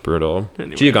god, brutal.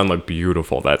 Anyway. Gia Gunn looked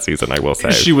beautiful that season, I will say.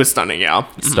 She was stunning, yeah.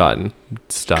 Stun.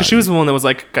 She was the one that was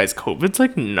like, guys, COVID's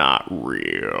like not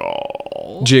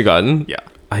real. Gia Gunn? Yeah.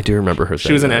 I do remember her saying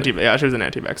She was an that. she was an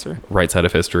anti-vaxxer. Right side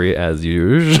of history, as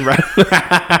usual.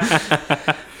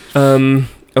 Right.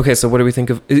 Okay, so what do we think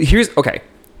of... Okay.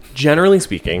 Generally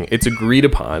speaking, it's agreed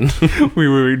upon.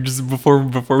 we just before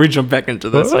we jump back into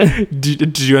this,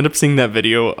 did you end up seeing that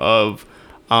video of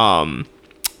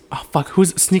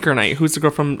who's Sneaker Night? Who's the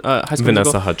girl from High School Vanessa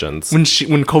Musical? Hudgens. When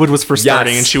COVID was first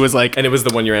starting, and she was like, And it was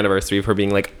the 1 year anniversary of her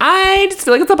being like, I just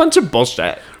feel like it's a bunch of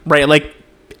bullshit. right, like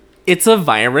it's a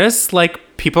virus, like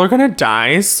people are gonna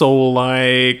die, so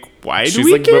like why do She's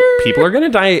we like, care? but people are gonna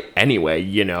die anyway,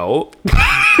 you know?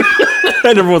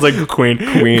 And everyone's like, Queen.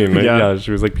 Yeah, she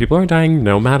was like, people are dying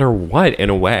no matter what, in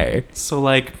a way. So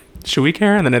like, should we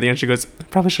care? And then at the end she goes,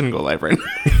 probably shouldn't go live right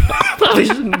now. Probably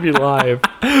shouldn't be live.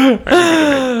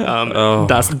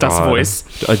 Dust God.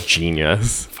 voice. A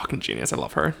genius. Fucking genius. I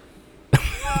love her.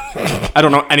 I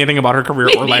don't know anything about her career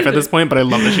or life at this point, but I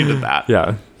love that she did that.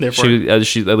 Yeah. Therefore-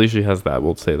 she at least she has that.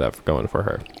 We'll say that for going for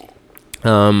her.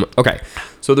 Okay.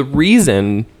 So the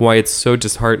reason why it's so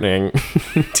disheartening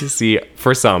to see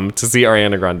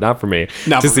Ariana Grande, not for me,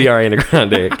 Not to for see me. Ariana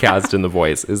Grande cast in The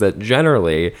Voice is that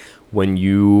generally when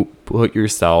you put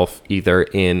yourself either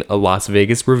in a Las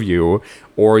Vegas review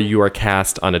or you are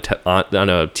cast on a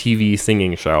TV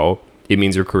singing show, it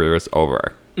means your career is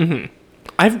over.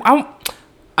 I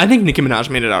think Nicki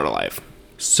Minaj made it out alive.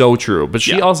 So true. But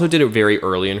she Yeah. also did it very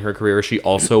early in her career. She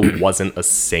also wasn't a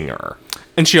singer.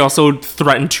 And she also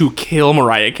threatened to kill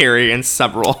Mariah Carey in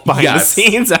several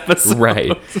behind-the-scenes episodes.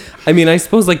 Right. I mean, I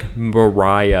suppose like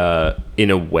Mariah,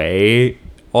 in a way,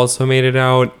 also made it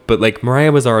out, but like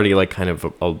Mariah was already like kind of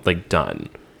like done,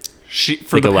 She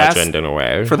for like the a past, legend in a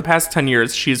way. For the past 10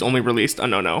 years, she's only released a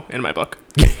No in my book.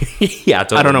 Yeah,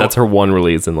 I don't know. That's her one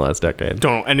release in the last decade.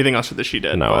 Don't know anything else that she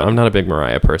did. No, but I'm not a big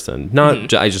Mariah person. I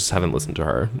just haven't listened to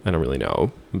her. I don't really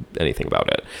know anything about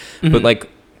it. But like,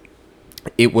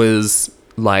 it was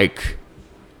like,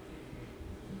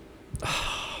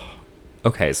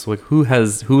 okay, so like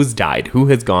who's died? Who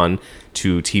has gone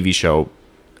to TV show,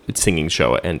 singing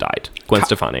show and died? Gwen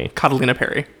Stefani, Catalina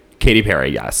Perry. Katy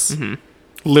Perry, yes,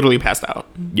 Literally passed out.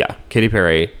 yeah, Katy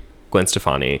Perry, Gwen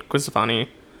Stefani, Gwen Stefani.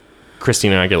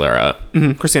 Christina Aguilera,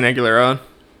 Christina Aguilera.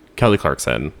 Kelly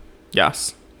Clarkson,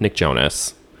 Yes. Nick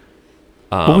Jonas,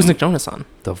 What was Nick Jonas on?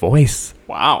 The Voice,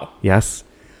 Wow. yes.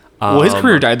 Well, his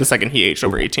career died the second he aged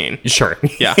over 18. Sure.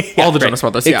 Yeah. All the right. Jonas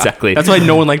Brothers. Yeah. Exactly. That's why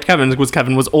no one liked Kevin, because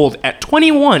Kevin was old at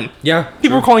 21. Yeah.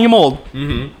 People were calling him old.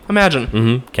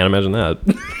 Imagine. Can't imagine that.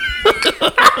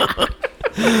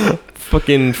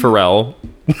 Fucking Pharrell.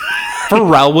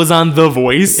 Pharrell was on The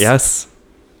Voice. Yes.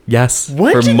 Yes.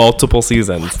 What? For multiple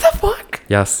seasons. What the fuck?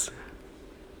 Yes.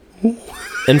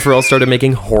 And Pharrell started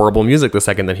making horrible music the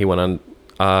second that he went on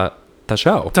that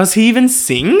show. Does he even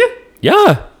sing?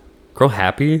 Yeah. Girl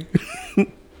Happy.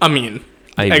 I mean,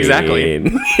 I exactly.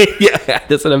 mean, yeah,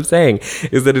 that's what I'm saying.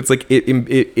 Is that it's like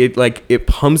it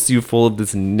pumps you full of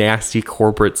this nasty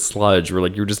corporate sludge where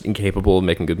like you're just incapable of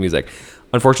making good music.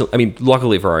 Unfortunately, I mean,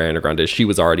 luckily for Ariana Grande, she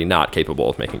was already not capable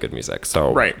of making good music,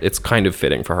 so Right. it's kind of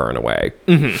fitting for her in a way.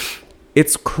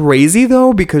 It's crazy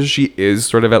though because she is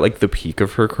sort of at like the peak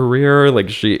of her career. Like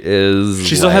she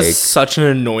She still has such an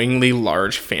annoyingly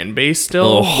large fan base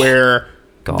still, Oh, where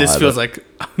this God. feels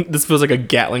like a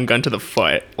Gatling gun to the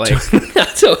foot. Like,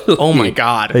 Totally. oh my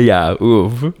god. Yeah,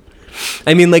 oof.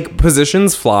 I mean, like,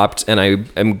 positions flopped, and I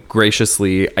am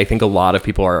graciously, I think a lot of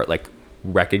people are, like,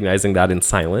 recognizing that in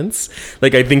silence.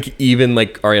 Like, I think even,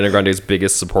 like, Ariana Grande's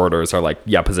biggest supporters are like,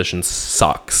 yeah, position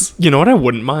sucks. You know what I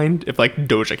wouldn't mind if like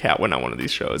Doja Cat went on one of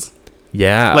these shows.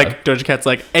 Yeah. Like Doja Cat's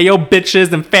like, "Hey yo,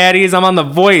 bitches and fatties, I'm on The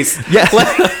Voice." Yeah.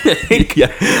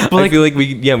 Yeah. I feel like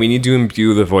we need to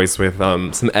imbue The Voice with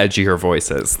some edgier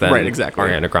voices than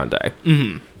Ariana Grande.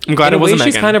 Mm-hmm. I'm glad it wasn't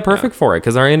Megan. She's kind of perfect for it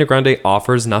because Ariana Grande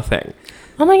offers nothing.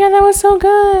 Oh my god, that was so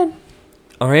good.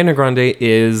 Ariana Grande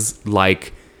is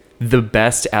like the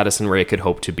best Addison Rae could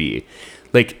hope to be.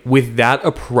 Like with that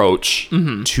approach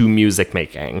to music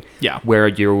making, where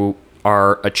you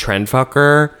are a trend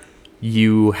fucker,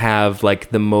 you have like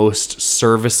the most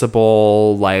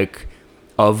serviceable, like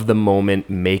of the moment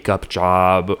makeup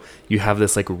job. You have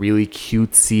this like really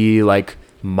cutesy, like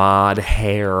mod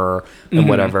hair and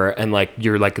whatever. And like,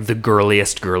 you're like the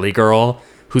girliest girly girl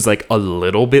who's like a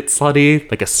little bit slutty,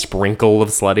 like a sprinkle of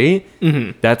slutty.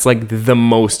 That's like the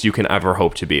most you can ever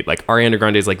hope to be. Like Ariana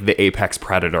Grande is like the apex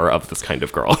predator of this kind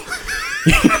of girl.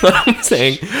 You know what I'm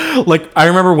saying? Like, I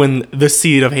remember when the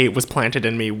seed of hate was planted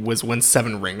in me was when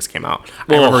Seven Rings came out.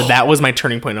 I remember that was my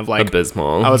turning point of like,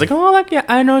 abysmal. I was like, oh, like, yeah,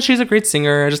 I know she's a great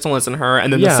singer. I just don't listen to her.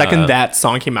 And then the second that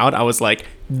song came out, I was like,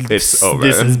 it's over.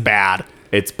 This is bad.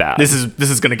 It's bad. This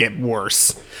is gonna get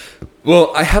worse.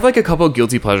 Well, I have like a couple of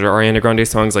guilty pleasure Ariana Grande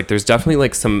songs. Like there's definitely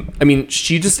like some, I mean,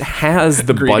 she just has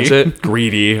the budget.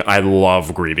 Greedy. I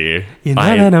love Greedy. You know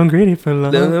that I'm greedy for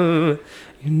love.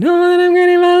 You know that I'm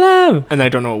greedy for love. And I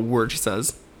don't know a word she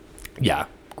says. Yeah.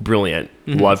 Brilliant.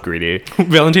 Love Greedy.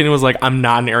 Valentina was like, I'm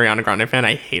not an Ariana Grande fan.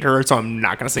 I hate her, so I'm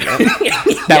not going to sing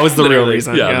it. That was the real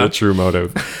reason. Yeah, the true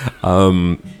motive.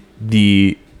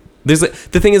 The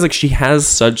thing is like she has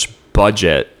such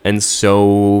budget and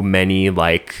so many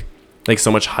like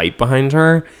so much hype behind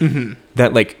her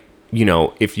that like, you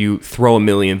know, if you throw a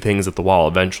million things at the wall,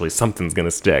 eventually something's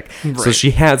gonna stick. Right. So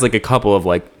she has like a couple of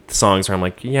like songs where I'm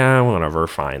like, yeah, whatever,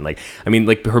 fine. Like, I mean,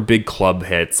 like her big club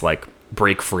hits like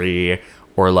Break Free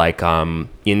or like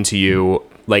Into You.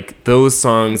 Like those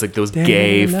songs, like those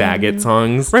gay faggot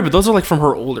songs. Right, but those are like from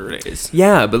her older days.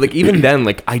 Yeah, but like even then,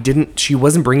 like she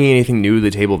wasn't bringing anything new to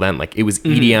the table then. Like it was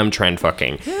EDM trend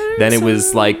fucking. Then it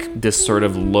was like this sort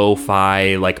of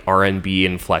lo-fi, like R&B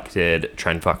inflected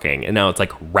trend fucking. And now it's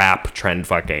like rap trend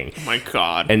fucking. Oh my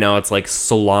God. And now it's like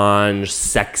Solange,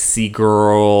 sexy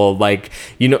girl. Like,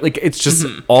 you know, like it's just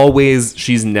always,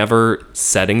 she's never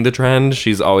setting the trend.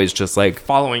 She's always just like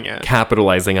following it,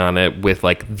 capitalizing on it with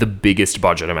like the biggest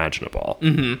budget imaginable.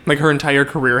 Like her entire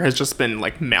career has just been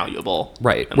like malleable,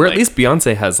 right? Where like, at least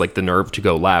Beyonce has like the nerve to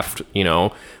go left, you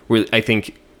know, where I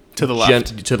think to the left.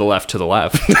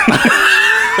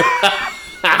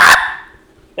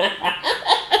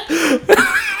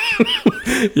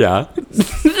 Yeah.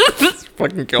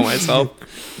 Fucking kill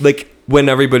myself. Like when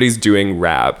everybody's doing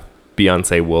rap,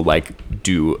 Beyonce will like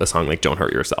do a song like Don't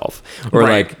Hurt Yourself or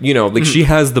like, you know, like she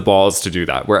has the balls to do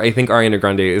that, where I think Ariana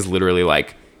Grande is literally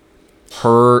like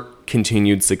her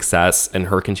continued success and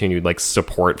her continued like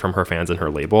support from her fans and her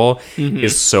label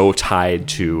is so tied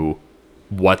to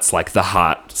what's like the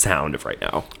hot sound of right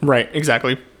now. Right,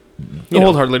 exactly. I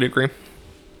wholeheartedly agree.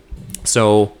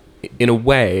 So in a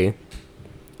way,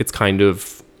 it's kind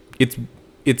of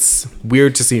it's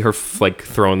weird to see her like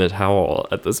throwing the towel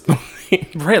at this point.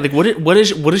 Right, like what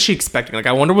is she expecting? Like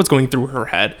I wonder what's going through her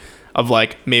head of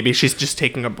like maybe she's just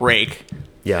taking a break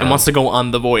and wants to go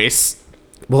on The Voice.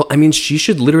 Well, I mean, she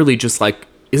should literally just like,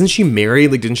 isn't she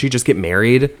married? Like, didn't she just get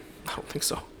married? I don't think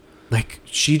so. Like,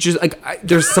 she just like,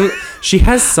 she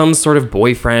has some sort of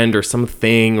boyfriend or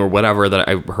something or whatever that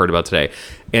I heard about today.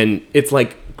 And it's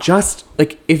like, just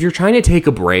like, if you're trying to take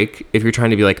a break, if you're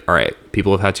trying to be like, all right,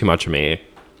 people have had too much of me.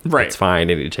 Right. It's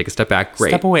fine. I need to take a step back.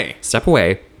 Great. Step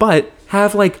away. But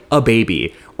have like a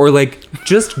baby or like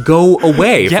just go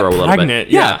away for a little bit.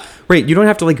 Yeah. Right, you don't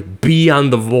have to like be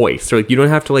on The Voice or like you don't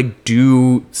have to like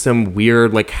do some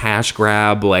weird like hash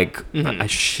grab like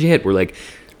shit. We're like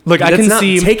I can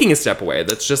see taking a step away.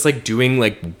 That's just like doing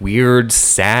like weird,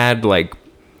 sad like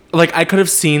I could have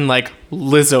seen like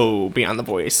Lizzo be on The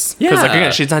Voice because like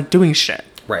again she's not doing shit.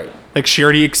 Right. Like she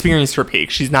already experienced her peak.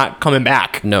 She's not coming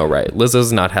back. No, right.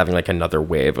 Lizzo's not having like another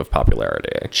wave of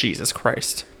popularity. Jesus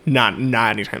Christ. Not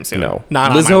anytime soon. No.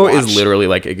 Not Lizzo is literally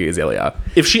like Iggy Azalea.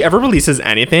 If she ever releases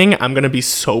anything, I'm going to be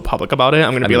so public about it.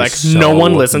 I'm going to be like, so no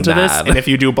one listen to this. And if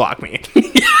you do, block me.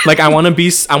 Like I want to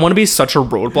be such a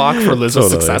roadblock for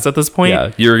Lizzo's success at this point.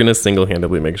 Yeah. You're going to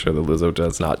single-handedly make sure that Lizzo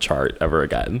does not chart ever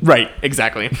again. Right.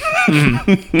 Exactly.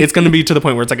 It's going to be to the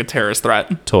point where it's like a terrorist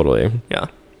threat. Totally. Yeah.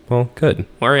 Well, good.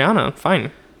 Well, Ariana,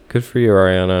 fine. Good for you,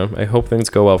 Ariana. I hope things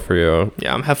go well for you.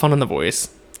 Yeah. Have fun on The Voice.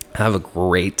 Have a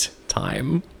great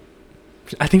time.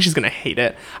 I think she's gonna hate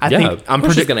it.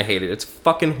 She's gonna hate it. It's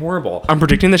fucking horrible. I'm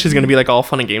predicting that she's gonna be like all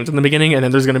fun and games in the beginning, and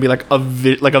then there's gonna be like a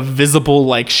visible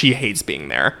like she hates being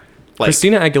there. Like,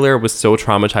 Christina Aguilera was so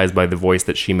traumatized by the voice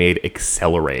that she made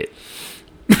Accelerate.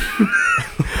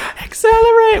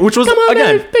 Accelerate, which was, Come on,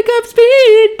 again, babe, pick up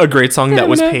speed. a great song that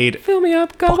was paid. Fill me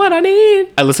up, got what I need.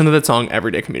 I listen to that song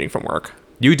every day commuting from work.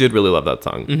 You did really love that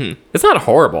song. Mm-hmm. It's not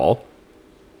horrible.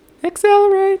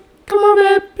 Accelerate. Come on,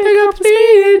 babe, pick up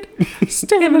speed.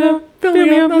 Stamina, fill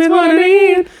me up, that's what I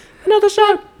need. Another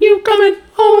shot, you coming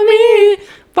home with me.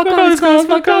 Fuck all these girls,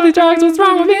 fuck all these drugs, what's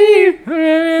wrong with me?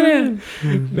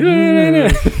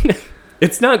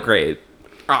 It's not great,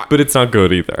 but it's not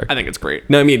good either. I think it's great.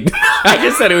 No, I mean, I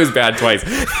just said it was bad twice.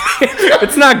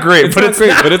 It's not great, but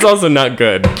it's also not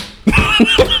good.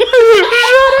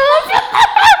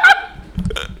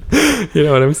 You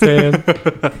know what I'm saying?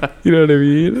 You know what I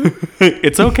mean?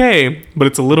 It's okay, but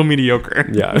it's a little mediocre.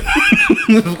 Yeah.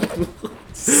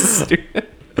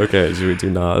 Okay, should we do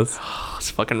Nas? Let's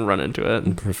fucking run into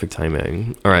it. Perfect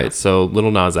timing. All right, so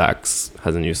Lil Nas X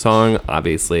has a new song.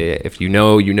 Obviously, if you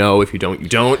know, you know. If you don't, you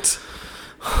don't.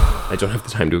 I don't have the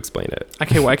time to explain it.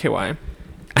 IKY.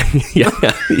 Yeah.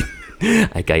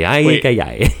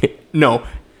 IKY. No.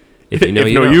 If you know, if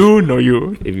you know, know. you know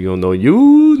you. If you know,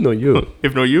 you know you.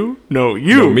 If know you, know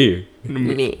you. Know me.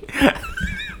 Me.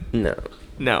 No.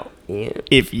 No. Yeah.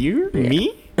 If you,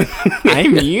 me,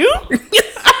 I'm you.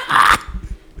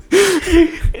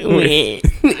 Wait.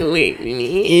 Wait.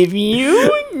 Me. If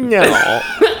you, no.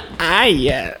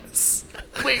 Yes.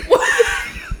 Wait. What?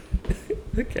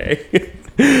 Okay.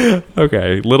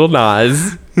 Okay. Lil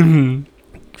Nas,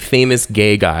 famous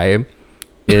gay guy,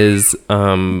 is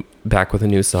back with a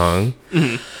new song.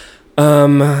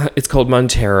 It's called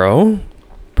Montero,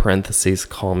 parentheses,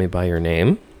 Call Me By Your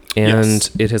Name. And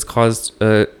Yes. it has caused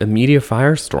a media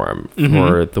firestorm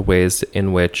for the ways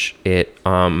in which it,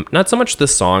 not so much the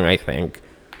song, I think,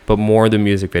 but more the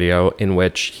music video in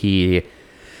which he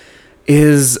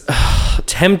is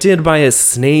tempted by a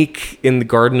snake in the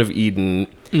Garden of Eden.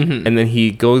 And then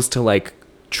he goes to like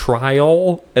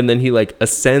trial, and then he like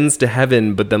ascends to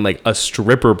heaven, but then like a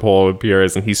stripper pole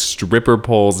appears and he stripper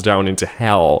poles down into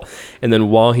hell. And then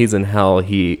while he's in hell,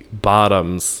 he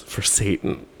bottoms for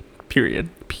Satan. Period.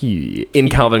 In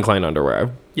Calvin Klein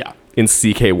underwear. Yeah. In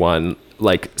CK1,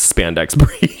 like spandex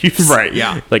briefs. Right,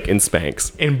 yeah. Like in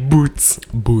Spanx. And boots.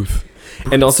 Booth.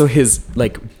 And also his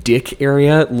like dick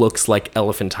area looks like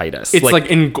elephantitis. It's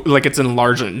like it's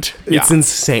enlarged. Yeah. It's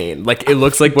insane. Like it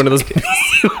looks like one of those.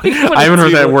 I haven't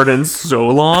heard that word in so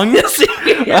long.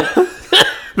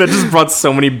 That just brought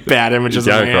so many bad images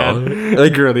in my head.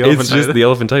 Like Girl, the it's just elephantitis. the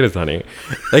elephantitis, honey.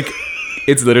 Like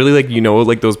it's literally like, you know,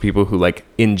 like those people who like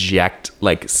inject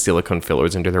like silicone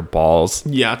fillers into their balls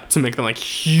Yeah, to make them like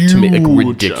huge. to make like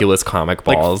ridiculous comic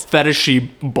like balls.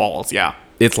 fetishy balls. Yeah.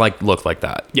 It's like look like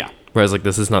that. Yeah. Whereas like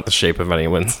this is not the shape of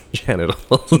anyone's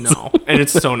genitals. No. And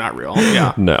it's so not real.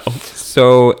 Yeah. No.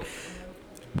 So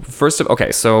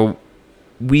so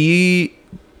we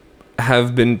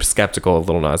have been skeptical of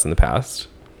Lil Nas in the past.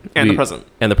 And the present.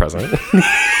 And the present.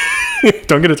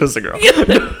 Don't get it twisted, girl.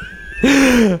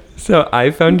 So I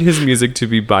found his music to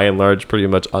be by and large pretty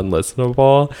much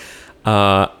unlistenable.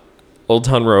 Old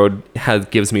Town Road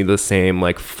gives me the same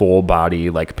like full body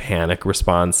like panic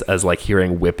response as like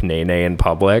hearing Whip Nae Nae in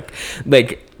public.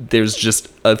 Like there's just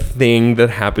a thing that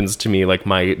happens to me, like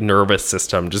my nervous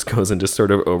system just goes into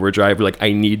sort of overdrive. Like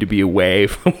I need to be away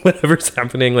from whatever's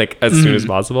happening like as soon as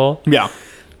possible. Yeah.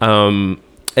 And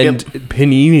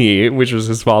Panini, which was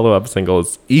his follow-up single,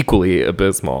 is equally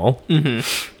abysmal.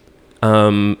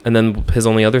 And then his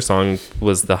only other song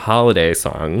was the holiday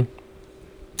song.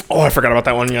 Oh, I forgot about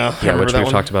that one. Yeah. I Yeah, remember which that we've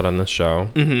one. talked about on this show.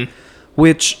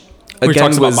 Which We again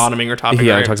talks about was bottoming or topping.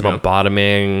 Yeah, right? it talks about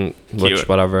bottoming, which Cute.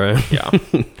 whatever. Yeah.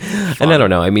 And I don't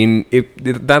know. I mean,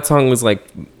 that song was like,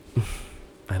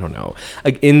 I don't know,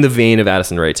 like in the vein of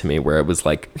Addison Rae to me, where it was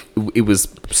like it was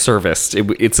serviced.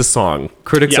 It's a song.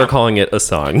 Critics Yeah. are calling it a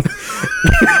song.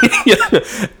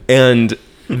 And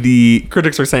the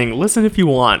Critics are saying, listen if you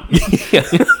want.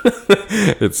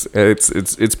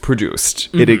 it's produced.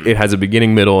 It has a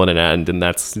beginning, middle, and an end, and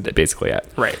that's basically it.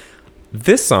 Right.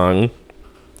 This song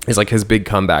is like his big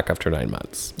comeback after 9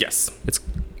 months. Yes.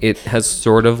 It has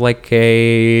sort of like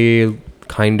a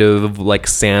kind of like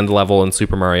sand level and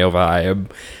Super Mario vibe.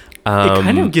 It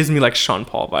kind of gives me like Sean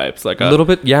Paul vibes. Like A little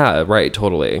bit, yeah, right,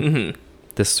 totally.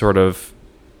 This sort of,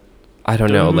 I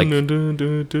don't know, like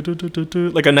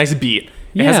like a nice beat.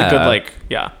 It has a good like,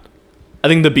 yeah. I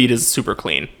think the beat is super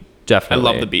clean. definitely.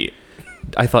 I love the beat.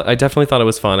 I definitely thought it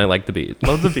was fun. I like the beat.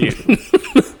 Love the beat.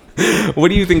 What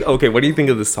do you think? Okay, what do you think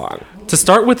of this song? To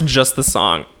start with just the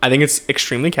song, I think it's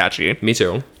extremely catchy. Me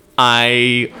too.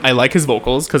 I like his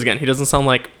vocals because again, he doesn't sound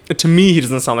like to me, he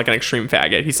doesn't sound like an extreme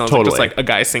faggot. He sounds like just Totally. like a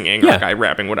guy singing or a guy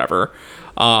rapping, whatever.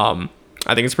 I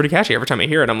think it's pretty catchy. Every time I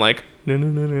hear it, I'm like, it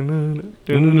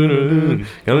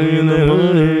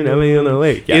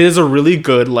is a really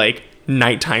good like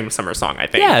nighttime summer song, I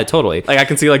think. Yeah, totally. Like I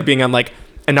can see like being on like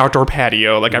an outdoor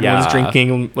patio, like everyone's Yeah.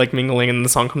 drinking, like mingling, and the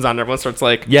song comes on and everyone starts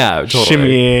like Totally.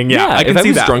 shimmying. Yeah, I can if see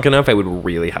I was that. drunk enough, I would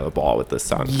really have a ball with this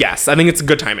song. Yes, I think it's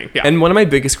good timing. Yeah. And one of my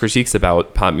biggest critiques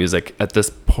about pop music at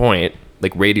this point,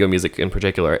 like radio music in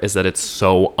particular, is that it's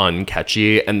so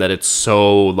uncatchy and that it's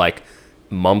so like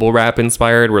mumble rap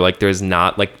inspired, where like there's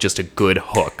not like just a good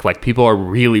hook. Like people are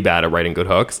really bad at writing good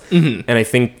hooks. And I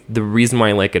think the reason why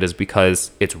I like it is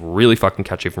because it's really fucking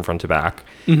catchy from front to back.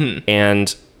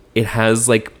 And it has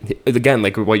like, again,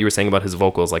 like what you were saying about his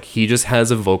vocals, like he just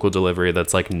has a vocal delivery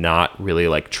that's like not really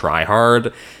like try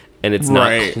hard, and it's not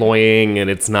Right. cloying, and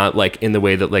it's not like in the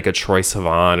way that like a Troye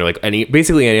Sivan or like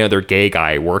basically any other gay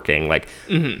guy working, like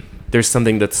there's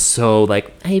something that's so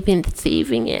like, I've been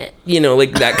saving it. you know,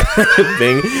 like that kind of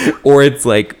thing. Or it's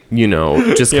like, you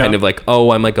know, just kind of like,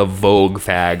 oh, I'm like a Vogue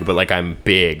fag, but like I'm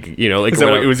big, you know, like Is that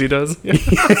what whatever. Uzi does?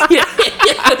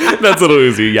 That's what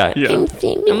Uzi, yeah. I'm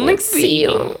saving it for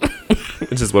you.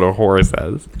 It's just what a whore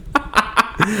says.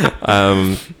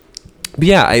 But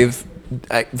yeah,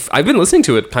 I've been listening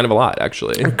to it kind of a lot,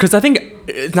 actually. Because I think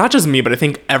it's not just me, but I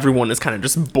think everyone is kind of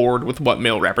just bored with what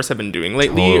male rappers have been doing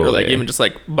lately, or like Totally. even just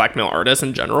like black male artists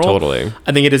in general. Totally.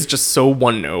 I think it is just so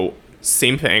one note,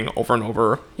 same thing over and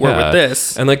over. Where with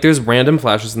this, and like there's random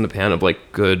flashes in the pan of like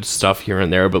good stuff here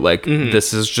and there, but like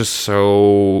this is just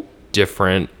so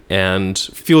different and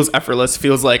feels effortless.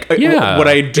 Feels like Yeah, what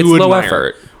I do it's low admire.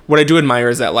 effort. What I do admire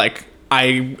is that like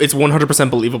it's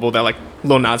 100% believable that like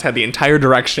Lil Nas had the entire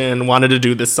direction, wanted to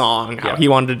do this song, how Yeah. he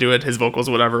wanted to do it, his vocals,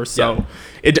 whatever. So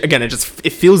Yeah.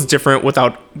 it feels different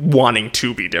without wanting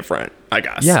to be different, I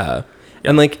guess. yeah.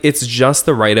 And like it's just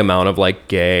the right amount of like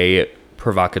gay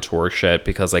provocateur shit,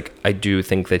 because like I do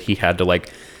think that he had to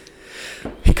like,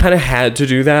 he kind of had to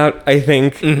do that, I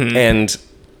think. And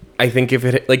I think if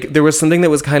it like there was something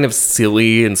that was kind of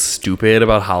silly and stupid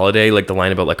about Holiday, like the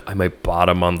line about like I might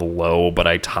bottom on the low but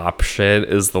I top shit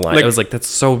is the line. Like- I was like, that's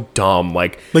so dumb.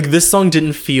 Like This song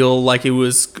didn't feel like it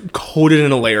was coated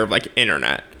in a layer of like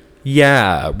internet.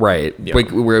 yeah, right. Yeah.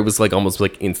 Like where it was like almost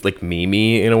like like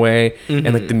meme-y in a way,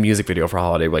 and like the music video for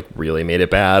Holiday like really made it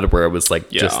bad, where it was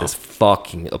like just Yeah. this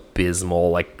fucking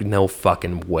abysmal, like no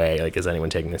fucking way like is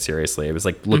anyone taking this seriously. It was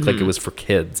like looked like it was for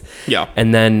kids. Yeah.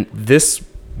 And then this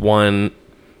one,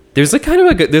 there's like kind of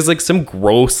like there's like some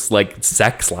gross like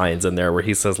sex lines in there where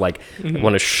he says like I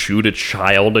want to shoot a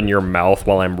child in your mouth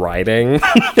while I'm riding.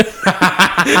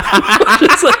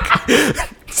 It's like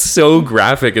so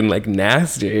graphic and like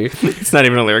nasty. It's not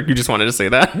even a lyric. You just wanted to say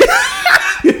that.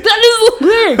 That is the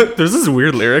lyric. There's this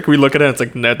weird lyric. We look at it and it's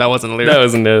like, no, that wasn't a lyric. That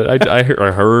wasn't it. I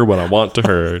heard what I want to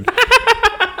heard.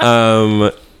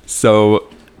 So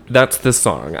that's the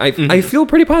song. I feel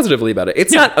pretty positively about it.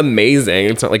 It's not amazing.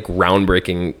 It's not like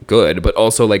groundbreaking good, but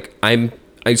also like I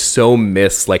so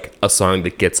miss like a song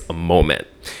that gets a moment.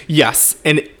 Yes.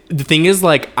 And the thing is,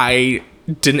 like, I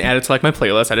didn't add it to like my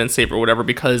playlist. I didn't save it or whatever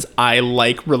because I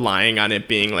like relying on it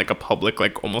being like a public,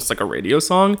 like almost like a radio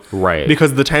song. Right.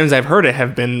 Because the times I've heard it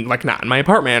have been like not in my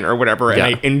apartment or whatever. Yeah.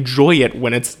 And I enjoy it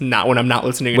when it's not, when I'm not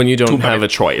listening. When you don't to my- have a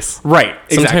choice. Right.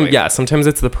 Exactly. Sometimes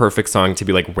it's the perfect song to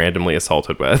be like randomly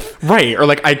assaulted with. Right. Or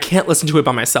like I can't listen to it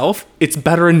by myself. It's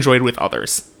better enjoyed with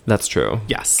others. That's true.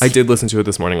 Yes. I did listen to it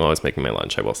this morning while I was making my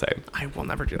lunch, I will say. I will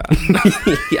never do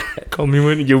that. Yeah. Call me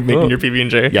when you making Oh. your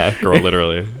PB&J. Yeah, girl,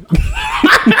 literally.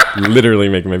 Literally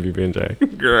making my BB&J.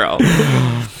 Girl.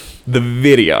 The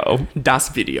video. Das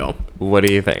Video. What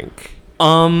do you think?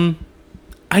 I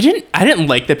didn't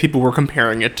like that people were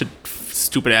comparing it to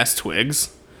stupid ass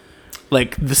Twigs,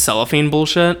 like the cellophane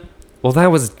bullshit. Well, that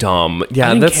was dumb. Yeah,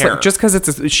 didn't that's care. like, just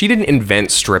because she didn't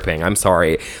invent stripping. I'm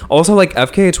sorry. Also, like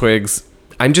FKA Twigs,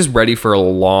 I'm just ready for a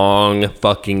long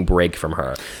fucking break from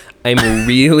her. I'm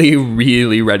really,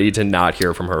 really ready to not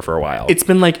hear from her for a while. It's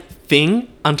been like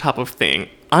thing on top of thing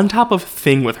on top of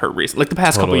thing with her recently, like the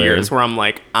past couple Totally. years, where I'm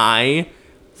like, I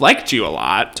liked you a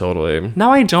lot. totally.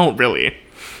 Now I don't really.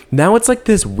 Now it's like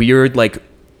this weird, like,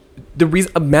 the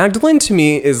reason Magdalene to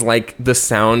me is like the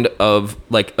sound of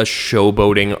like a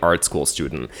showboating art school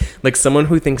student, like someone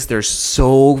who thinks they're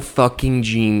so fucking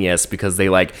genius because they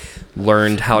like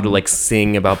learned how to like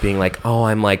sing about being like, oh,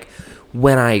 I'm like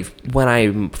when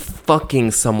I'm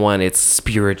fucking someone, it's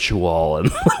spiritual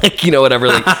and like, you know, whatever.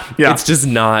 Like, Yeah. It's just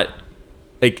not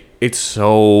like, it's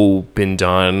so been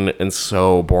done and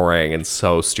so boring and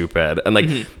so stupid. And like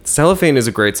Cellophane is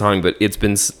a great song, but it's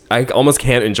been, I almost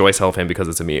can't enjoy Cellophane because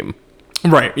it's a meme.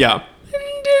 Right? Yeah.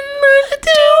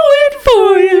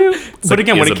 But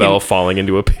again, when Isabel falling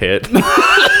into a pit.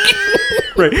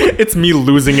 right, it's me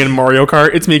losing in Mario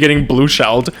Kart. It's me getting blue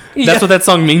shelled. That's what that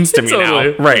song means to me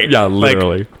Totally. now. Right. Yeah,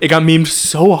 literally. Like, it got memed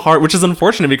so hard, which is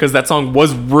unfortunate because that song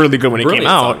was really good when it came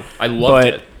Brilliant out. song. I loved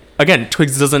it. Again,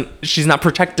 Twigs she's not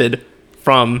protected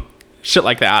from shit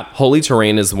like that. Holy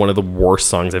Terrain is one of the worst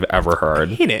songs I've ever heard.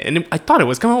 I hate it. And I thought it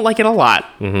was going to like it a lot.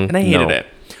 And I hated it.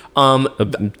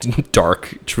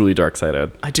 Dark, truly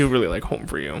dark-sided. I do really like Home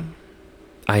for You.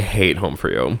 I hate Home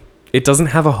for You. It doesn't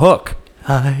have a hook.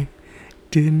 I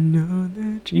didn't know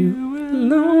that you were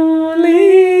Lonely.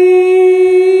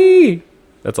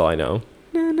 That's all I know.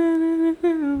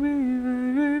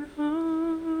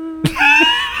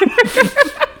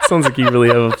 Sounds like you really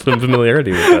have some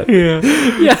familiarity with that. Yeah.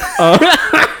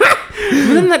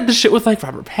 But then the shit with like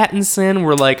Robert Pattinson,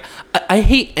 where like I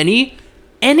hate any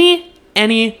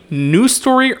news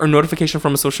story or notification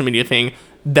from a social media thing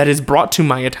that is brought to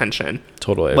my attention.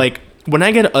 Totally. Like when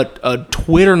I get a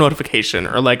Twitter notification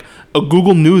or like a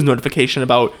Google News notification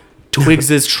about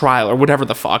Twigs's trial or whatever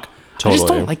the fuck. I just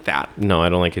don't like that. No, I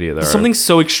don't like it either. Something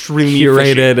so extremely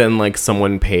curated fishy. and like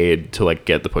someone paid to like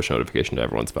get the push notification to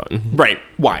everyone's phone. Right.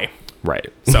 Why?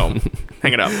 Right. So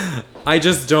hang it up. I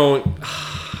just don't.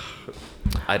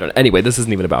 I don't. Anyway, this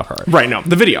isn't even about her. Right. No,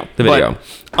 the video. The video.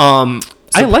 But,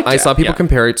 I liked it. I saw people Yeah.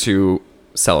 compare it to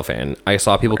Cellophane. I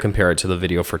saw people compare it to the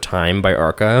video for Time by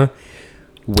Arca,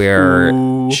 where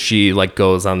she like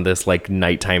goes on this like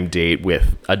nighttime date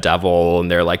with a devil, and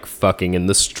they're like fucking in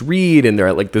the street, and they're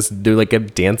at like this. They're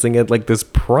like dancing at like this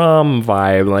prom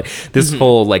vibe, like this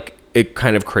whole like it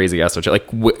kind of crazy ass like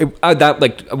that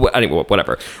like anyway,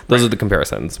 whatever. Those are the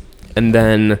comparisons, and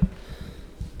then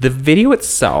the video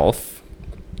itself.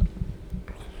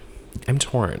 I'm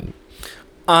torn.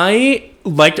 I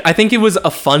think it was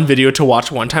a fun video to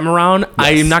watch one time around. Yes.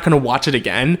 I'm not going to watch it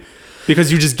again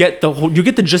because you just get you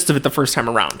get the gist of it the first time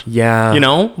around. Yeah. You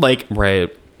know, like, right.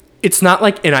 It's not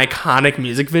like an iconic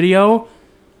music video.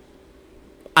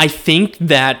 I think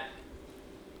that,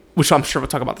 which I'm sure we'll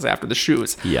talk about this after the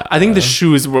shoes. Yeah. I think the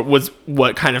shoes was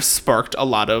what kind of sparked a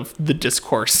lot of the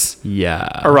discourse. Yeah.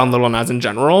 Around Lil Nas in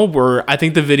general, where I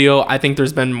think the video,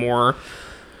 there's been more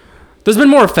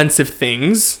offensive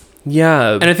things.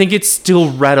 Yeah. And I think it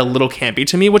still read a little campy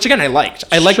to me, which again, I liked.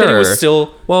 I liked that it was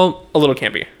still a little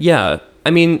campy. Yeah. I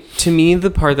mean, to me,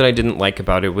 the part that I didn't like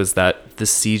about it was that the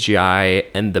CGI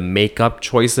and the makeup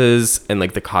choices and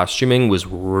like the costuming was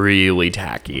really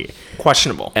tacky.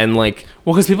 Questionable. And like,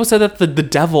 well, because people said that the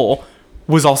devil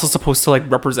was also supposed to like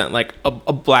represent like a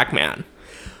black man.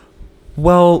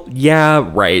 Well, yeah,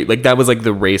 right. Like that was like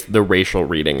the racial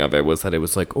reading of it was that it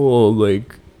was like, oh,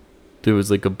 like there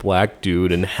was like a black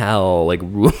dude in hell, like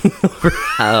ruling over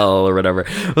hell or whatever.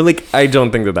 But like, I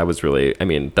don't think that was really, I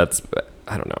mean, that's,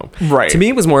 I don't know. Right. To me,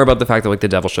 it was more about the fact that like the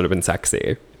devil should have been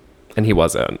sexy and he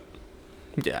wasn't.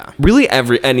 Yeah. Really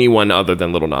anyone other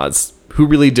than Lil Nas, who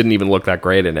really didn't even look that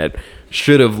great in it,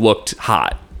 should have looked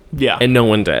hot. Yeah. And no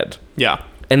one did. Yeah.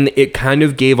 And it kind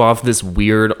of gave off this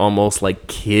weird, almost like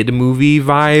kid movie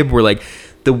vibe where like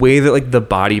the way that like the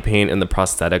body paint and the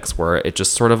prosthetics were, it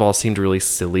just sort of all seemed really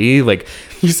silly. Like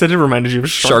you said it reminded you of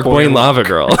Shark Boy and Lava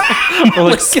Girl. Or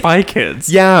like Spy Kids.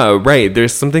 Yeah, right.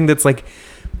 There's something that's like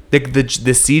the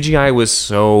CGI was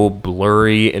so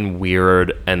blurry and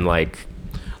weird and like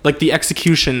the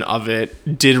execution of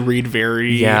it did read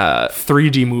very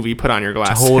 3D movie put on your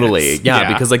glasses. Totally.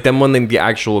 Yeah, because like then when the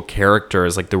actual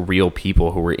characters, like the real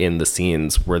people who were in the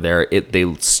scenes were there,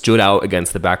 they stood out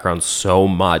against the background so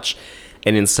much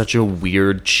and in such a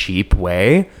weird, cheap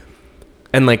way.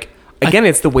 And like again,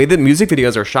 it's the way that music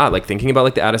videos are shot. Like thinking about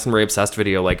like the Addison Rae Obsessed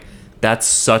video, like that's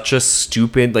such a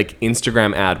stupid like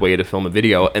Instagram ad way to film a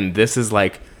video, and this is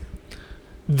like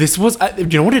this was you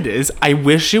know what it is? I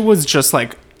wish it was just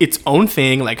like its own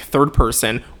thing, like third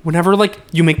person. Whenever like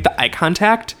you make the eye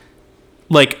contact,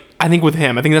 like I think with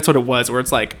him, I think that's what it was, where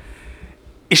it's like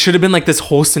it should have been like this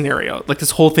whole scenario, like this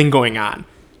whole thing going on.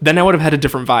 Then I would have had a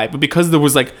different vibe. But because there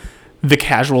was like the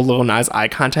casual Lil Nas eye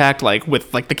contact, like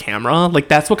with like the camera, like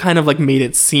that's what kind of like made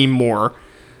it seem more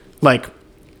like,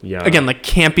 again, like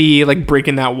campy, like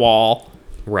breaking that wall.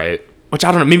 Right. Which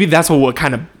I don't know, maybe that's what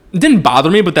kind of didn't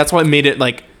bother me, but that's what made it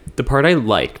like. The part I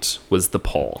liked was the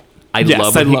pole. I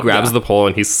love when he grabs the pole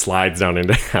and he slides down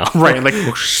into hell. Right, like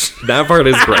that part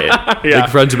is great. Like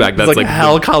front to back, that's like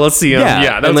Hell Coliseum.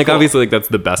 Yeah, and like cool. Obviously like that's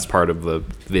the best part of the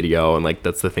video, and like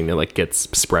that's the thing that like gets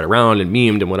spread around and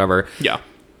memed and whatever. Yeah.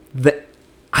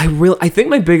 I think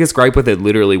my biggest gripe with it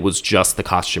literally was just the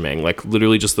costuming, like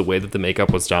literally just the way that the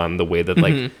makeup was done, the way that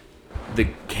like the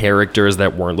characters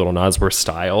that weren't Lil Nas were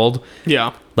styled.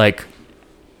 Yeah. Like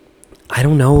I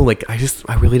don't know. Like, I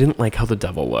really didn't like how the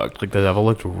devil looked. Like, the devil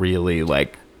looked really,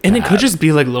 like, And bad. it could just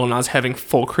be like Lil Nas having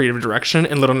full creative direction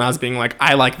and Lil Nas being like,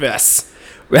 I like this.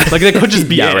 Like, it could just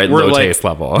be yeah, it. right, We're low like, taste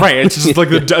level. Right, it's just like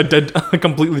a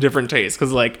completely different taste.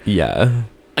 Because, like, Yeah.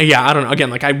 I don't know. Again,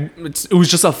 like, it was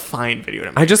just a fine video to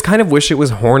me. I just kind of wish it was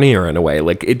hornier in a way.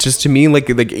 Like, it just, to me, like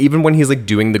even when he's, like,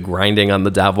 doing the grinding on the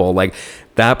devil, like,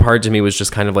 that part to me was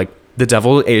just kind of like, the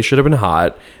devil, A, should have been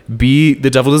hot. B, the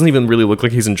devil doesn't even really look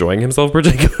like he's enjoying himself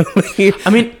particularly. I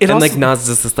mean, and like Nas is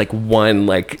just this like one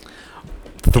like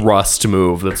thrust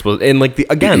move that's supposed, and like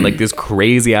again like this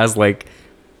crazy ass like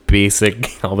basic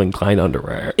Calvin Klein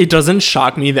underwear. It doesn't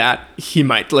shock me that he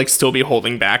might like still be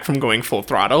holding back from going full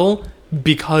throttle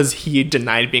because he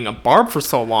denied being a barb for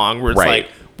so long. Where it's Right. like,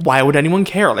 why would anyone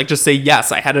care? Like, just say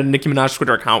yes, I had a Nicki Minaj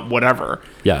Twitter account, whatever.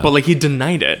 Yeah. But like, he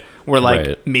denied it. Where like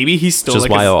Right. maybe he's still Just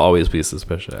like why I'll always be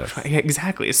suspicious. Yeah,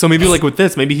 exactly. So maybe like with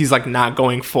this, maybe he's like not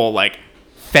going full like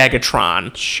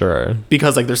Faggotron Sure.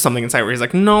 because like there's something inside where he's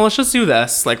like, no, let's just do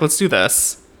this. Like, let's do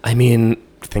this. I mean,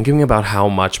 thinking about how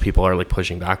much people are like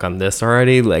pushing back on this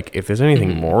already, like if there's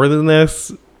anything more than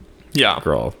this, Yeah.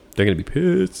 girl, they're gonna be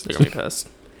pissed. They're gonna be pissed.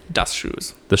 Dust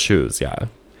shoes. The shoes, yeah.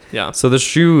 Yeah. So the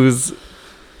shoes,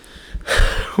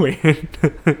 Wait.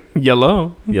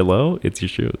 Yellow. yellow, it's your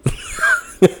shoes.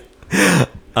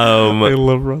 I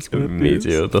love Russ Me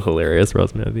too. The hilarious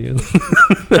Russ Matthews.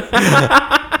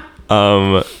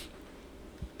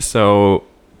 So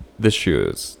the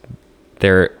shoes,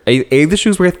 they're the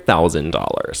shoes were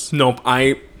 $1,000. Nope.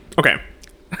 Okay.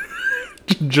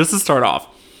 Just to start off,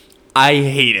 I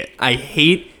hate it. I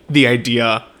hate the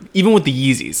idea, even with the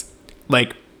Yeezys.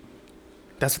 Like,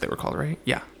 that's what they were called, right?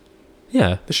 Yeah.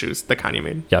 Yeah. The shoes that Kanye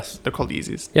made. Yes. They're called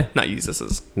Yeezys. Yeah. Not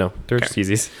Yeezuses. No, they're just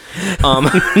Yeezys.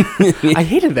 I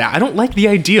hated that. I don't like the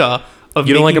idea of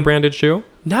You don't like a making- branded shoe?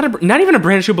 not even a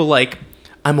branded shoe, but like,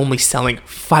 I'm only selling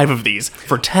 5 of these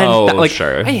for 10. Oh, like,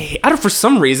 sure. I don't, for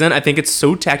some reason, I think it's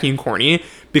so tacky and corny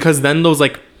because then those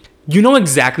like, you know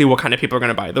exactly what kind of people are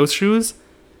gonna buy those shoes,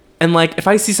 and like, if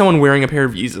I see someone wearing a pair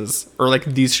of Yeezys or like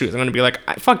these shoes, I'm gonna be like,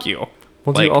 fuck you.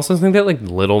 Well, do you Like- also think that like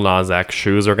Little Nas X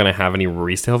shoes are gonna have any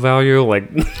resale value? Like,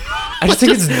 I just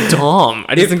think it's dumb.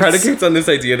 I just think it's, on this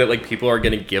idea that like people are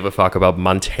gonna give a fuck about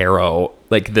Montero,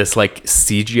 like this like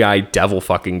CGI devil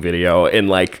fucking video in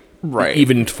like Right.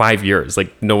 even 5 years.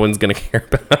 Like no one's gonna care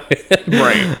about it.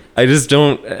 Right. I just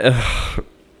don't.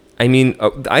 I mean,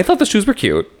 I thought the shoes were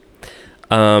cute.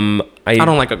 I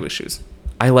don't like ugly shoes.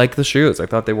 I like the shoes. I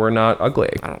thought they were not ugly.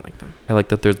 I don't like them. I like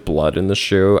that there's blood in the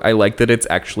shoe. I like that it's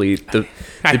actually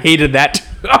I hated that.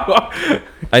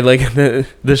 I like that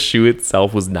the shoe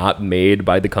itself was not made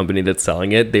by the company that's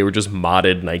selling it. They were just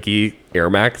modded Nike Air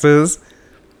Maxes.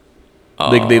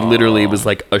 Like they literally was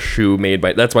like a shoe made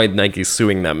by. That's why Nike's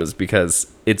suing them, is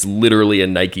because it's literally a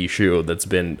Nike shoe that's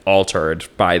been altered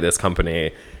by this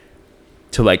company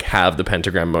to like have the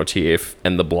pentagram motif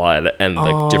and the blood and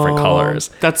like different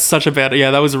colors. That's such a bad. Yeah,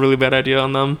 that was a really bad idea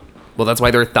on them. Well, that's why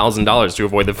they're $1,000 to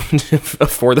avoid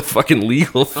afford the fucking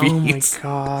legal Oh my fees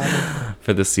god.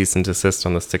 for the cease and desist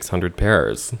on the 600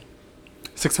 pairs.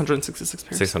 666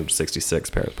 pairs. 666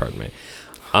 pairs, pardon me.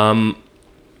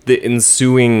 The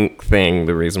ensuing thing,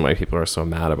 the reason why people are so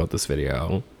mad about this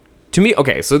video, to me,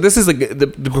 okay, so this is like the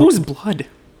Whose blood?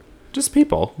 just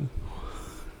people.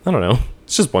 I don't know.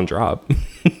 It's just one drop.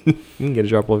 You can get a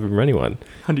drop from anyone.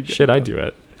 How do you get Shit, I do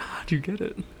it. How do you get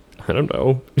it? I don't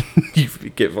know. You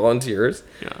get volunteers.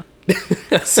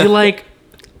 Yeah. See, like,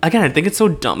 again, I think it's so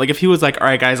dumb. Like, if he was like, all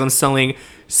right, guys, I'm selling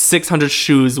 600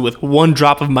 shoes with one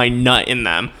drop of my nut in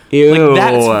them. Ew. Like,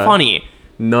 that's funny.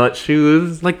 Nut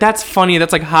shoes. Like, that's funny.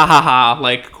 That's like, ha ha ha.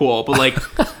 Like, cool. But, like,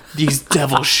 these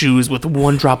devil shoes with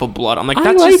one drop of blood. I'm like, I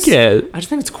that's like just, it. I just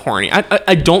think it's corny.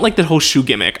 I don't like the whole shoe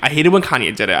gimmick. I hated when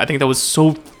Kanye did it. I think that was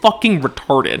so fucking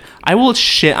retarded. I will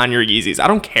shit on your Yeezys. I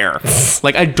don't care.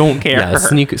 Like, I don't care. Yeah,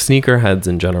 sneaker heads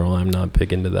in general, I'm not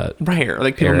big into that. Right. Or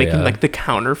like people area. making like the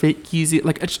counterfeit Yeezy.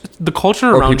 Like, it's, the culture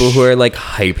Or around people who are like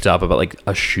hyped up about like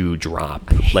a shoe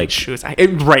drop. Like shoes. I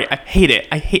hate it.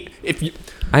 I hate if you.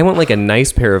 I want like a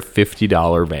nice pair of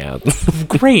 $50 Vans.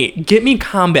 Great, get me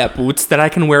combat boots that I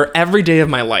can wear every day of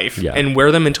my life and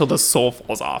wear them until the sole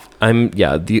falls off.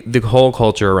 The whole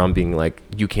culture around being like,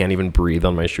 you can't even breathe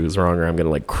on my shoes wrong, or I'm gonna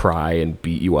like cry and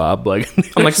beat you up. Like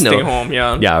I'm like, no. stay home.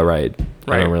 Yeah. Yeah, right.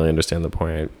 I Right. don't really understand the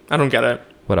point. I don't get it.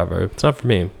 Whatever. It's not for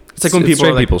me. It's like when people straight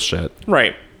are like- people shit.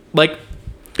 Right. Like,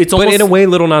 it's But almost. in a way,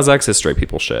 Little Nas X is straight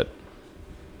people shit.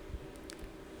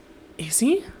 Is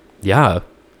he? Yeah.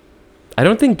 I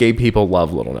don't think gay people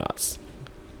love Little Nas.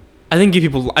 I think gay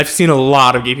people. I've seen a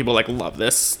lot of gay people like love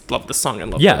this song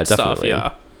and love Yeah, that stuff. definitely.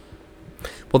 Yeah.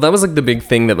 Well, that was like the big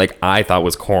thing that like I thought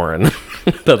was corn.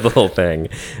 That the whole thing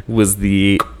was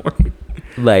the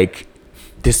like,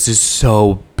 this is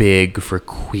so big for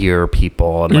queer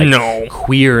people, and like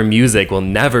queer music will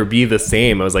never be the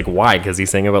same. I was like, why? Because he's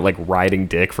saying about like riding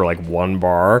dick for like one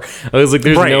bar. I was like,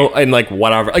 there's no, and like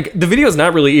whatever. Like the video is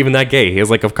not really even that gay. He has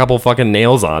like a couple fucking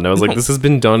nails on. I was like, this has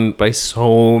been done by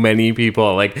so many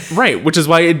people. Like, right, which is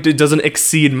why it doesn't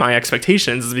exceed my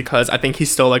expectations, is because I think he's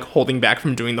still like holding back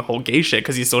from doing the whole gay shit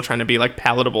because he's still trying to be like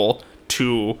palatable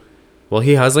to. Well,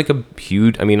 he has like a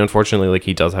huge, I mean, unfortunately, like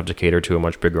he does have to cater to a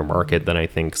much bigger market than I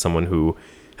think someone who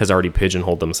has already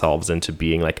pigeonholed themselves into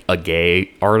being like a gay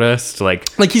artist. Like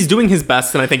he's doing his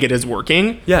best, and I think it is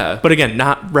working. Yeah. But again,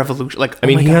 not revolution. Like, I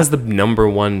mean, he has the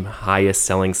 #1 highest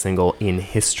selling single in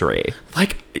history.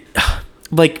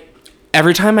 Like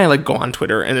every time I like go on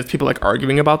Twitter and there's people like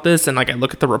arguing about this, and like I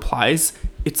look at the replies,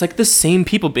 it's like the same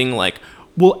people being like,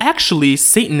 well, actually,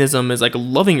 Satanism is like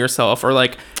loving yourself, or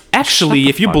like, actually,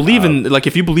 if you believe in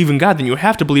God, then you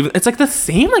have to believe in. It's like the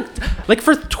same, like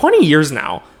for 20 years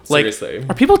now. Like, seriously,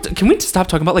 are people? Can we stop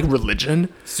talking about like religion?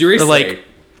 Seriously, like,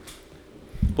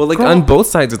 well, like on both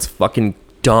sides, it's fucking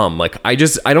dumb. Like, I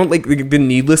don't like the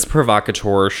needless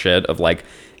provocateur shit of like.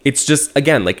 It's just,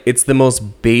 again, like, it's the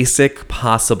most basic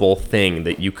possible thing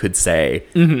that you could say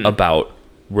about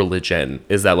religion,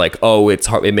 is that like, oh, it's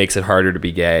hard, it makes it harder to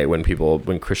be gay when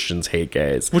Christians hate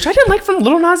gays, which I didn't like from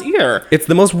Lil Nas either. It's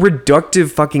the most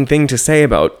reductive fucking thing to say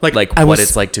about like what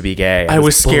it's like to be gay. I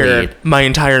was scared my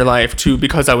entire life too,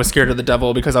 because I was scared of the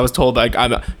devil, because I was told like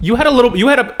you had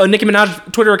a Nicki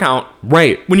Minaj Twitter account,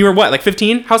 right, when you were what, like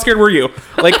 15? How scared were you?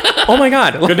 Like, oh my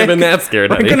god, couldn't have been that scared.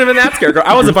 I couldn't have been that scared, girl.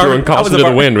 I was a barb. I was a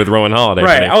barb. Wind with Rowan Holiday,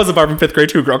 right? I was a barb in 5th grade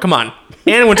too, girl. Come on,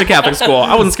 and I went to Catholic school.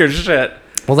 I wasn't scared of shit.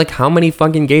 Well, like, how many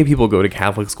fucking gay people go to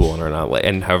Catholic school and are not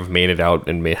and have made it out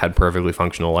and had perfectly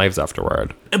functional lives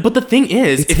afterward? But the thing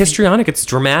is, it's histrionic. It's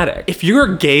dramatic. If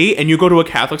you're gay and you go to a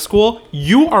Catholic school,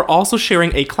 you are also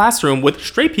sharing a classroom with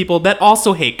straight people that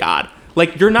also hate God.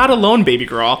 Like, you're not alone, baby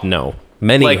girl. No.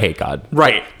 Many hate God.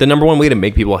 Right. The #1 way to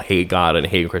make people hate God and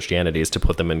hate Christianity is to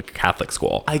put them in Catholic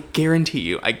school. I guarantee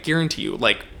you.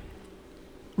 Like,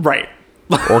 right.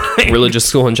 Or religious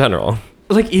school in general.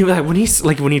 Like, even like when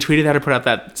he tweeted that or put out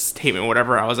that statement,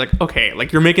 whatever, I was like, okay,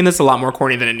 like, you're making this a lot more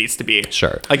corny than it needs to be.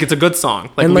 Sure. Like, it's a good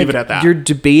song. Like, and leave it at that. You're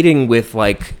debating with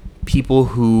like people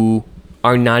who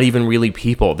are not even really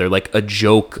people. They're like a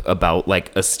joke about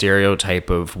like a stereotype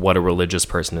of what a religious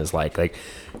person is like. Like,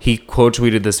 he quote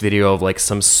tweeted this video of like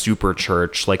some super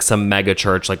church, like some mega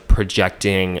church, like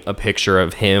projecting a picture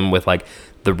of him with like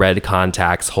the red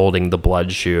contacts holding the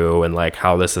blood shoe, and like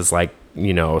how this is like,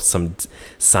 you know, some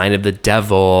sign of the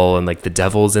devil, and like the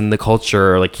devil's in the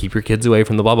culture, like keep your kids away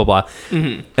from the blah blah blah.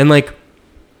 And like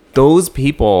those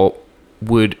people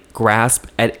would grasp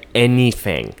at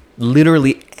anything,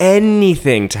 literally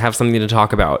anything, to have something to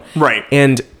talk about. Right.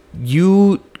 And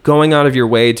you going out of your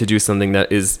way to do something that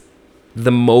is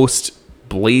the most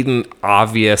blatant,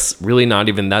 obvious, really not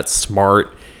even that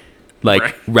smart,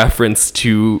 like reference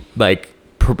to like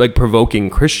provoking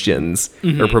Christians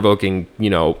or provoking, you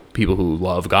know, people who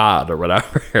love God or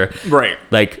whatever. Right.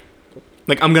 Like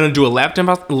I'm gonna do a lap dance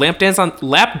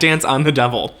on the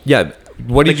devil. Yeah.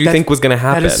 What did you think was gonna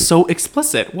happen? That is so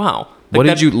explicit. Wow. What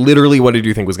did you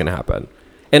think was gonna happen?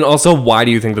 And also, why do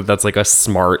you think that that's like a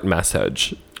smart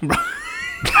message?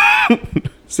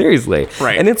 Seriously.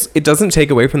 Right. And it doesn't take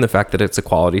away from the fact that it's a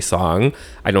quality song.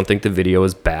 I don't think the video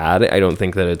is bad. I don't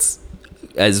think that it's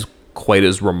quite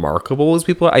as remarkable as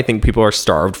people. I think people are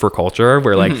starved for culture,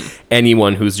 where like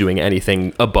anyone who's doing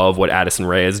anything above what Addison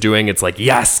Rae is doing, it's like,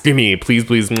 yes, give me, please.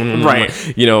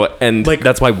 Right. You know, and like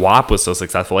that's why WAP was so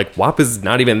successful. Like, WAP is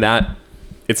not even that,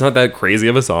 it's not that crazy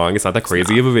of a song. It's not that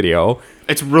crazy of a video.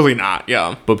 It's really not,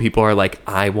 yeah. But people are like,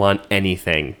 I want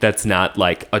anything that's not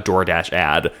like a DoorDash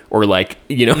ad or like,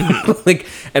 you know, like,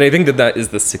 and I think that is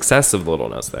the success of the Lil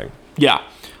Nas thing. Yeah.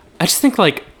 I just think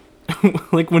like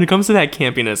when it comes to that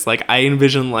campiness, like I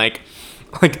envision like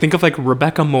think of like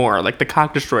Rebecca Moore, like the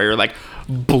Cock Destroyer, like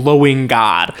blowing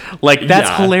God. Like that's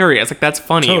hilarious. Like that's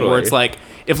funny. Totally. Where it's like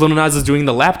if Lil Nas is doing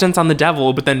the lap dance on the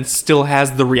devil, but then still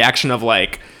has the reaction of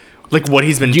like what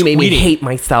he's been tweeting. Made me hate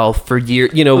myself for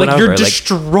years, you know, like whatever. You're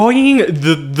destroying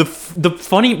the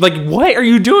funny, like what are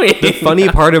you doing? The funny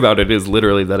part about it is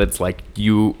literally that it's like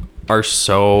you are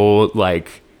so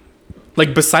like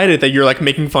beside it that you're like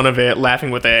making fun of it, laughing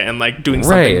with it, and like doing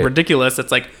something ridiculous.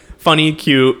 It's like funny,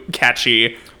 cute,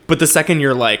 catchy. But the second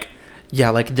you're like, yeah,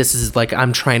 like this is like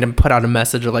I'm trying to put out a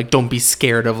message of like don't be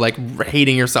scared of like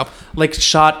hating yourself. Like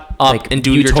shut up like, and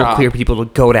do your job. You told queer people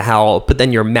to go to hell, but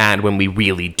then you're mad when we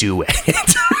really do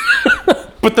it.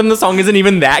 But then the song isn't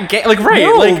even that gay. Like, right.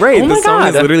 No, like, right. Oh The my song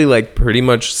God. is literally like pretty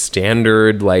much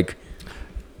standard, like,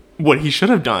 What he should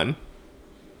have done.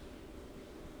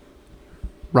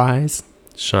 Rise.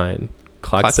 shine.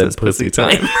 Clock Clock said says pussy pussy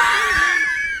time.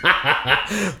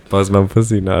 Buzz my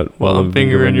pussy nut while I'm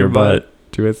fingering your butt.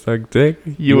 Do it suck dick?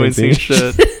 You ain't seen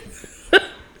shit.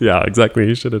 Yeah, exactly.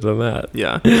 You should have done that.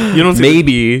 Yeah. You don't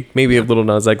see Maybe if Lil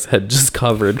Nas X had just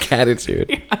covered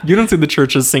Catitude. you don't see the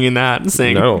churches singing that and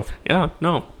saying No. Yeah,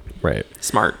 no. Right.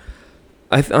 Smart.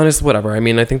 Honest, whatever. I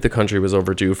mean, I think the country was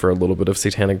overdue for a little bit of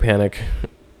satanic panic.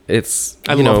 It's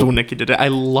I loved when Nicki did it. I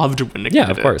loved when Nicki did it.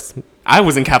 Yeah, of course. I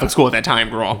was in Catholic school at that time,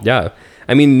 girl. Yeah.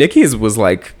 I mean, Nicki's was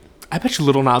like, I bet you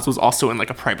Lil Nas was also in like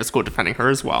a private school defending her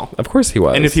as well. of course he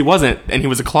was. And if he wasn't, and he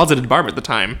was a closeted barb at the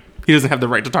time, he doesn't have the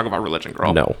right to talk about religion,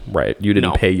 girl. No, right. You didn't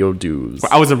No. pay your dues.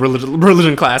 I was in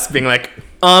religion class being like,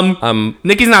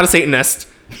 Nicki's not a Satanist.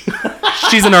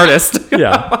 She's an artist.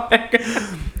 Yeah.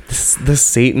 The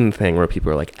Satan thing where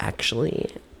people are like, actually,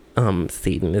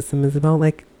 Satanism is about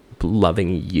like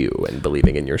loving you and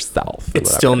believing in yourself. And It's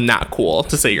whatever. still not cool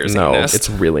to say you're a No, Satanist. it's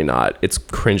really not. It's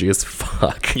cringy as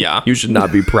fuck. Yeah. You should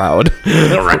not be proud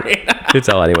right. to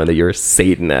tell anyone that you're a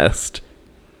Satanist.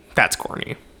 That's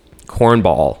corny.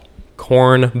 Cornball.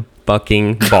 Corn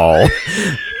bucking ball.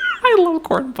 I love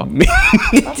corn ball.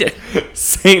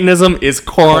 Satanism is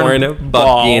corn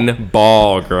bucking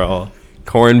ball, girl.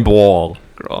 Corn ball.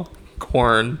 girl.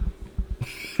 Corn.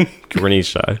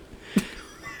 Renisha.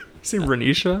 Say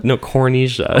Renisha? No,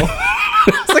 Cornisha.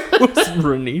 It's like, what's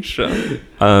Renisha?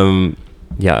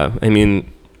 Yeah, I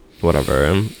mean,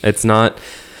 whatever. It's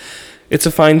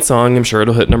a fine song. I'm sure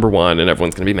it'll hit number 1 and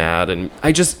everyone's going to be mad. And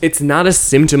it's not a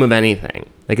symptom of anything.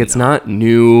 Like, it's not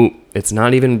new. It's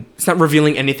not even, It's not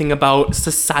revealing anything about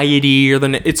society or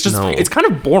it's just, No. it's kind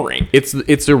of boring.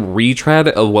 it's a retread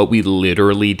of what we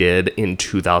literally did in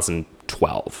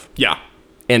 2012 Yeah.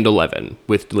 and 11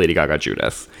 with Lady Gaga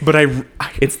Judas. But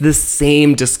It's the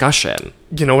same discussion.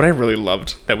 you know what I really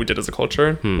loved that we did as a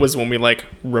culture Hmm. was when we like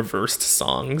reversed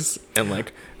songs and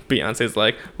like Beyonce's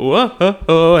like, whoa,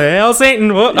 oh, hail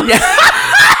Satan. Whoa.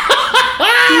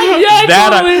 Yeah,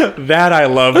 That I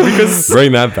love because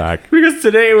bring that back. because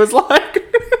today it was like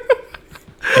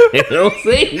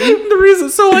the reason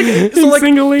so like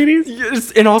Single ladies.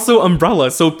 yes, and also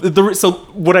Umbrella. So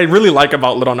what I really like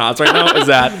about Little Nas right now is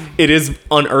that it is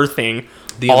unearthing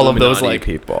all of those Illuminati like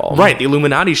people. right, the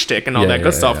Illuminati shtick and all Yeah, that good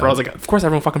yeah, stuff. yeah. Where I was like, of course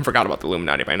everyone fucking forgot about the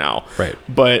Illuminati by now, Right.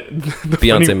 But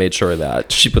Beyonce made sure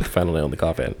that she put the final nail in the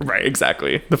coffin. right,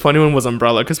 exactly. The funny one was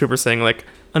Umbrella because people were saying like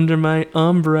under my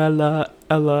umbrella,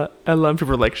 Ella, Ella, and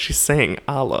people were like, she's saying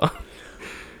Allah.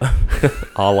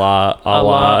 Allah,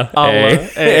 Allah,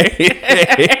 eh.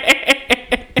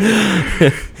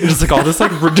 Just like all this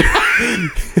like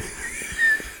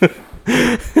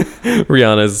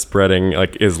Rihanna's spreading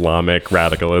like Islamic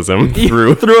radicalism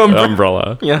through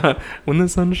Umbrella. yeah. When the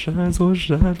sun shines, we'll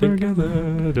shine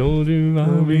together. I told you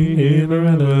I'll be here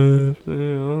forever.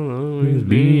 Please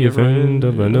be a friend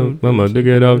of a note. I'ma dig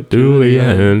it out to the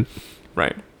end.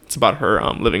 Right. It's about her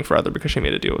living forever because she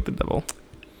made a deal with the devil.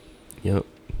 Yep.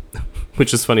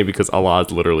 Which is funny because Allah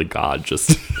is literally God,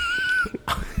 just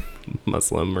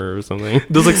Muslim or something.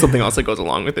 There's like something else that goes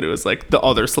along with it. It was like the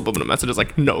other subliminal message is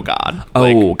like no God. Oh,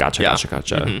 Like, gotcha. yeah.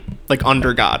 Mhm. Like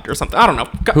under God or something. I don't know.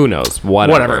 Who knows?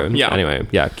 Whatever. Yeah. Anyway,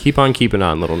 yeah. Keep on keeping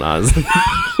on, Little Nas.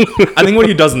 I think what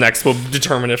he does next will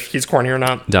determine if he's corny or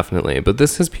not. Definitely. But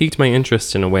this has piqued my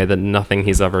interest in a way that nothing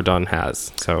he's ever done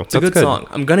has. So It's a good song.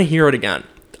 I'm gonna hear it again.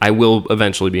 I will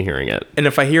eventually be hearing it. And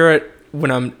if I hear it when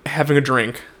I'm having a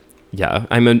drink, Yeah.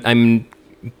 I'm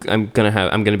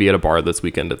gonna be at a bar this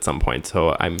weekend at some point,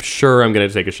 so I'm sure I'm gonna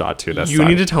take a shot to this. you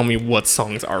need to tell me what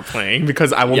songs are playing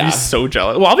because I will Yeah. be so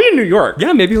jealous. Well, I'll be in New York.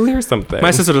 Yeah, maybe you'll hear something.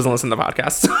 My sister doesn't listen to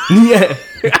podcasts. yeah.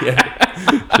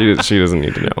 She doesn't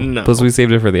need to know. No. Plus, we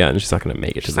saved it for the end. She's not gonna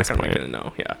make it She's to not this gonna point.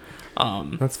 know. Yeah.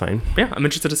 That's fine. Yeah, I'm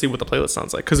interested to see what the playlist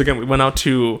sounds like. Because again, we went out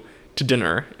to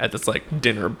dinner at this like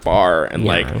dinner bar, and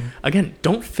like again,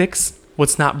 don't fix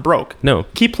what's not broke. No.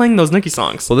 Keep playing those Nicki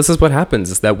songs. Well, this is what happens: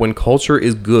 is that when culture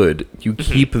is good, you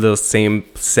keep the same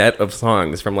set of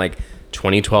songs from like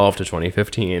 2012 to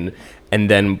 2015, and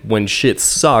then when shit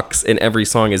sucks and every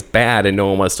song is bad and no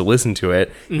one wants to listen to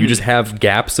it, you just have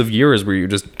gaps of years where you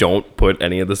just don't put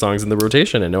any of the songs in the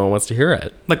rotation and no one wants to hear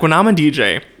it. Like when I'm a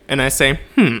DJ and I say,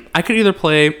 I could either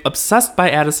play "Obsessed" by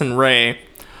Addison Rae,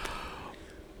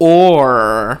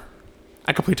 or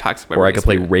I could play "Toxic" by Or I Britney could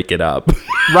play Spears. "Rake It Up."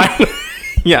 Right.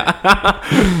 Yeah.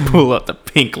 Pull up the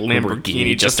pink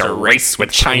Lamborghini just to race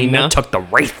with China. Took the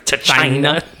wraith to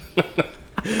China.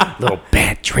 Little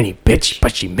bad Trini bitch,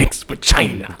 but she mixed with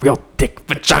China. Real thick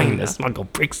vagina, smuggle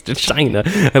bricks to China.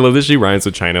 I love that she rhymes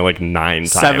with China like 9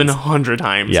 times. 700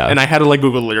 times. Yeah. And I had to like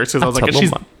Google lyrics because I was like,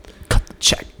 she's... Cut the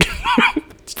check.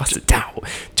 Bust it down.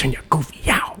 Turn your goofy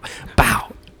out. Bow.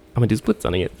 I'm gonna do splits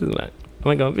on it, isn't it? I'm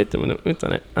gonna go bits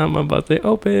on it. I'm about to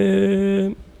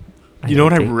open. You know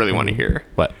what I really want to hear?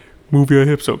 What? Move your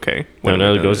hips, okay?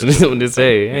 No, it goes to someone to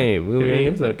say, hey, move your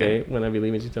hips, okay? When I be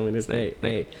leaving, she told me to say,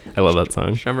 hey. I love that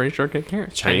song. Strawberry shortcake hair.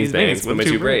 Chinese bangs with my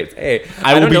 2 braids. Hey,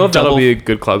 I don't know if that'll be a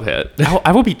good club hit.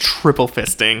 I will be triple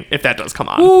fisting if that does come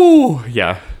on. Ooh,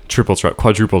 yeah.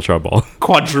 Quadruple trouble.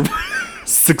 Quadruple.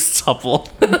 Sextuple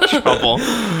trouble.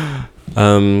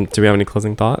 Do we have any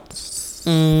closing thoughts?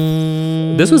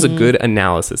 This was a good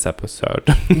analysis episode.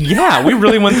 Yeah, we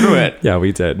really went through it. Yeah,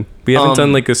 we did. We haven't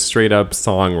done like a straight up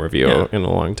song review in a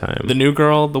long time. The new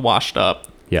girl, the washed up.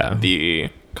 Yeah. The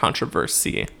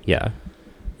controversy. Yeah.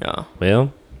 Yeah.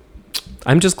 Well,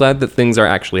 I'm just glad that things are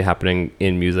actually happening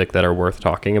in music that are worth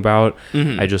talking about.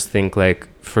 I just think like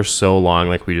for so long,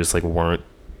 like we just like weren't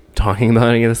talking about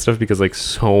any of this stuff because like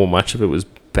so much of it was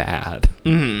bad.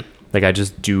 Like I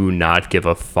just do not give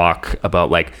a fuck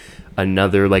about like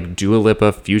another like Dua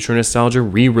Lipa Future Nostalgia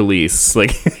re-release,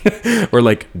 like or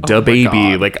like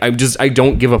DaBaby. Like I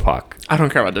don't give a fuck. I don't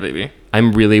care about DaBaby.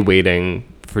 I'm really waiting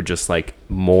for just like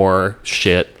more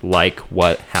shit like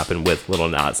what happened with Lil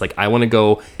Nas. Like I want to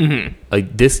go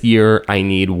like this year I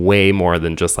need way more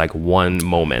than just like one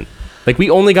moment. Like we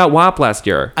only got WAP last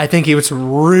year. I think it was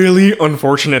really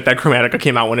unfortunate that Chromatica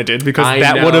came out when it did because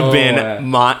that would have been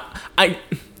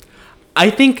I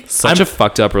think such a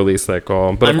fucked up release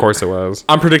cycle, but of course it was.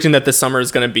 I'm predicting that this summer is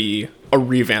going to be a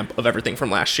revamp of everything from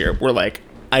last year. We're like,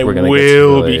 We're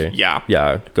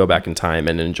gonna go back in time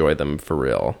and enjoy them for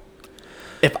real.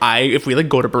 If we like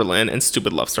go to Berlin and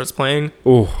Stupid Love starts playing,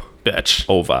 ooh, bitch,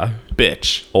 over,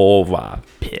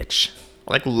 pitch,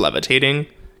 like levitating,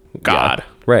 God, yeah.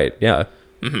 Right, yeah,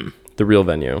 the real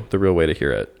venue, the real way to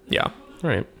hear it. Yeah,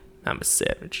 right. I'm a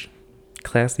savage,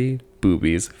 classy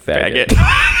boobies, faggot.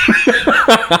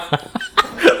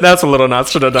 That's what Lil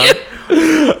Nas should have done.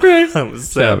 Right. I'm a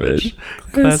savage,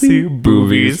 classy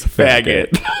boobies, faggot.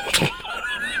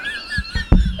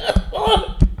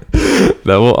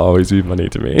 That will always be funny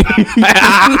to me.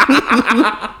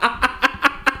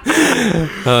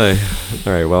 All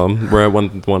right, well, we're at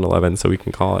 111, so we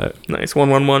can call it. Nice.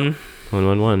 111.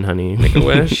 111, honey. Make a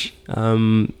wish.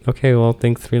 Okay, well,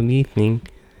 thanks for listening.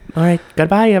 All right.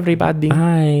 Goodbye, everybody.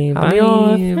 Bye.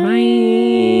 Adios. Bye.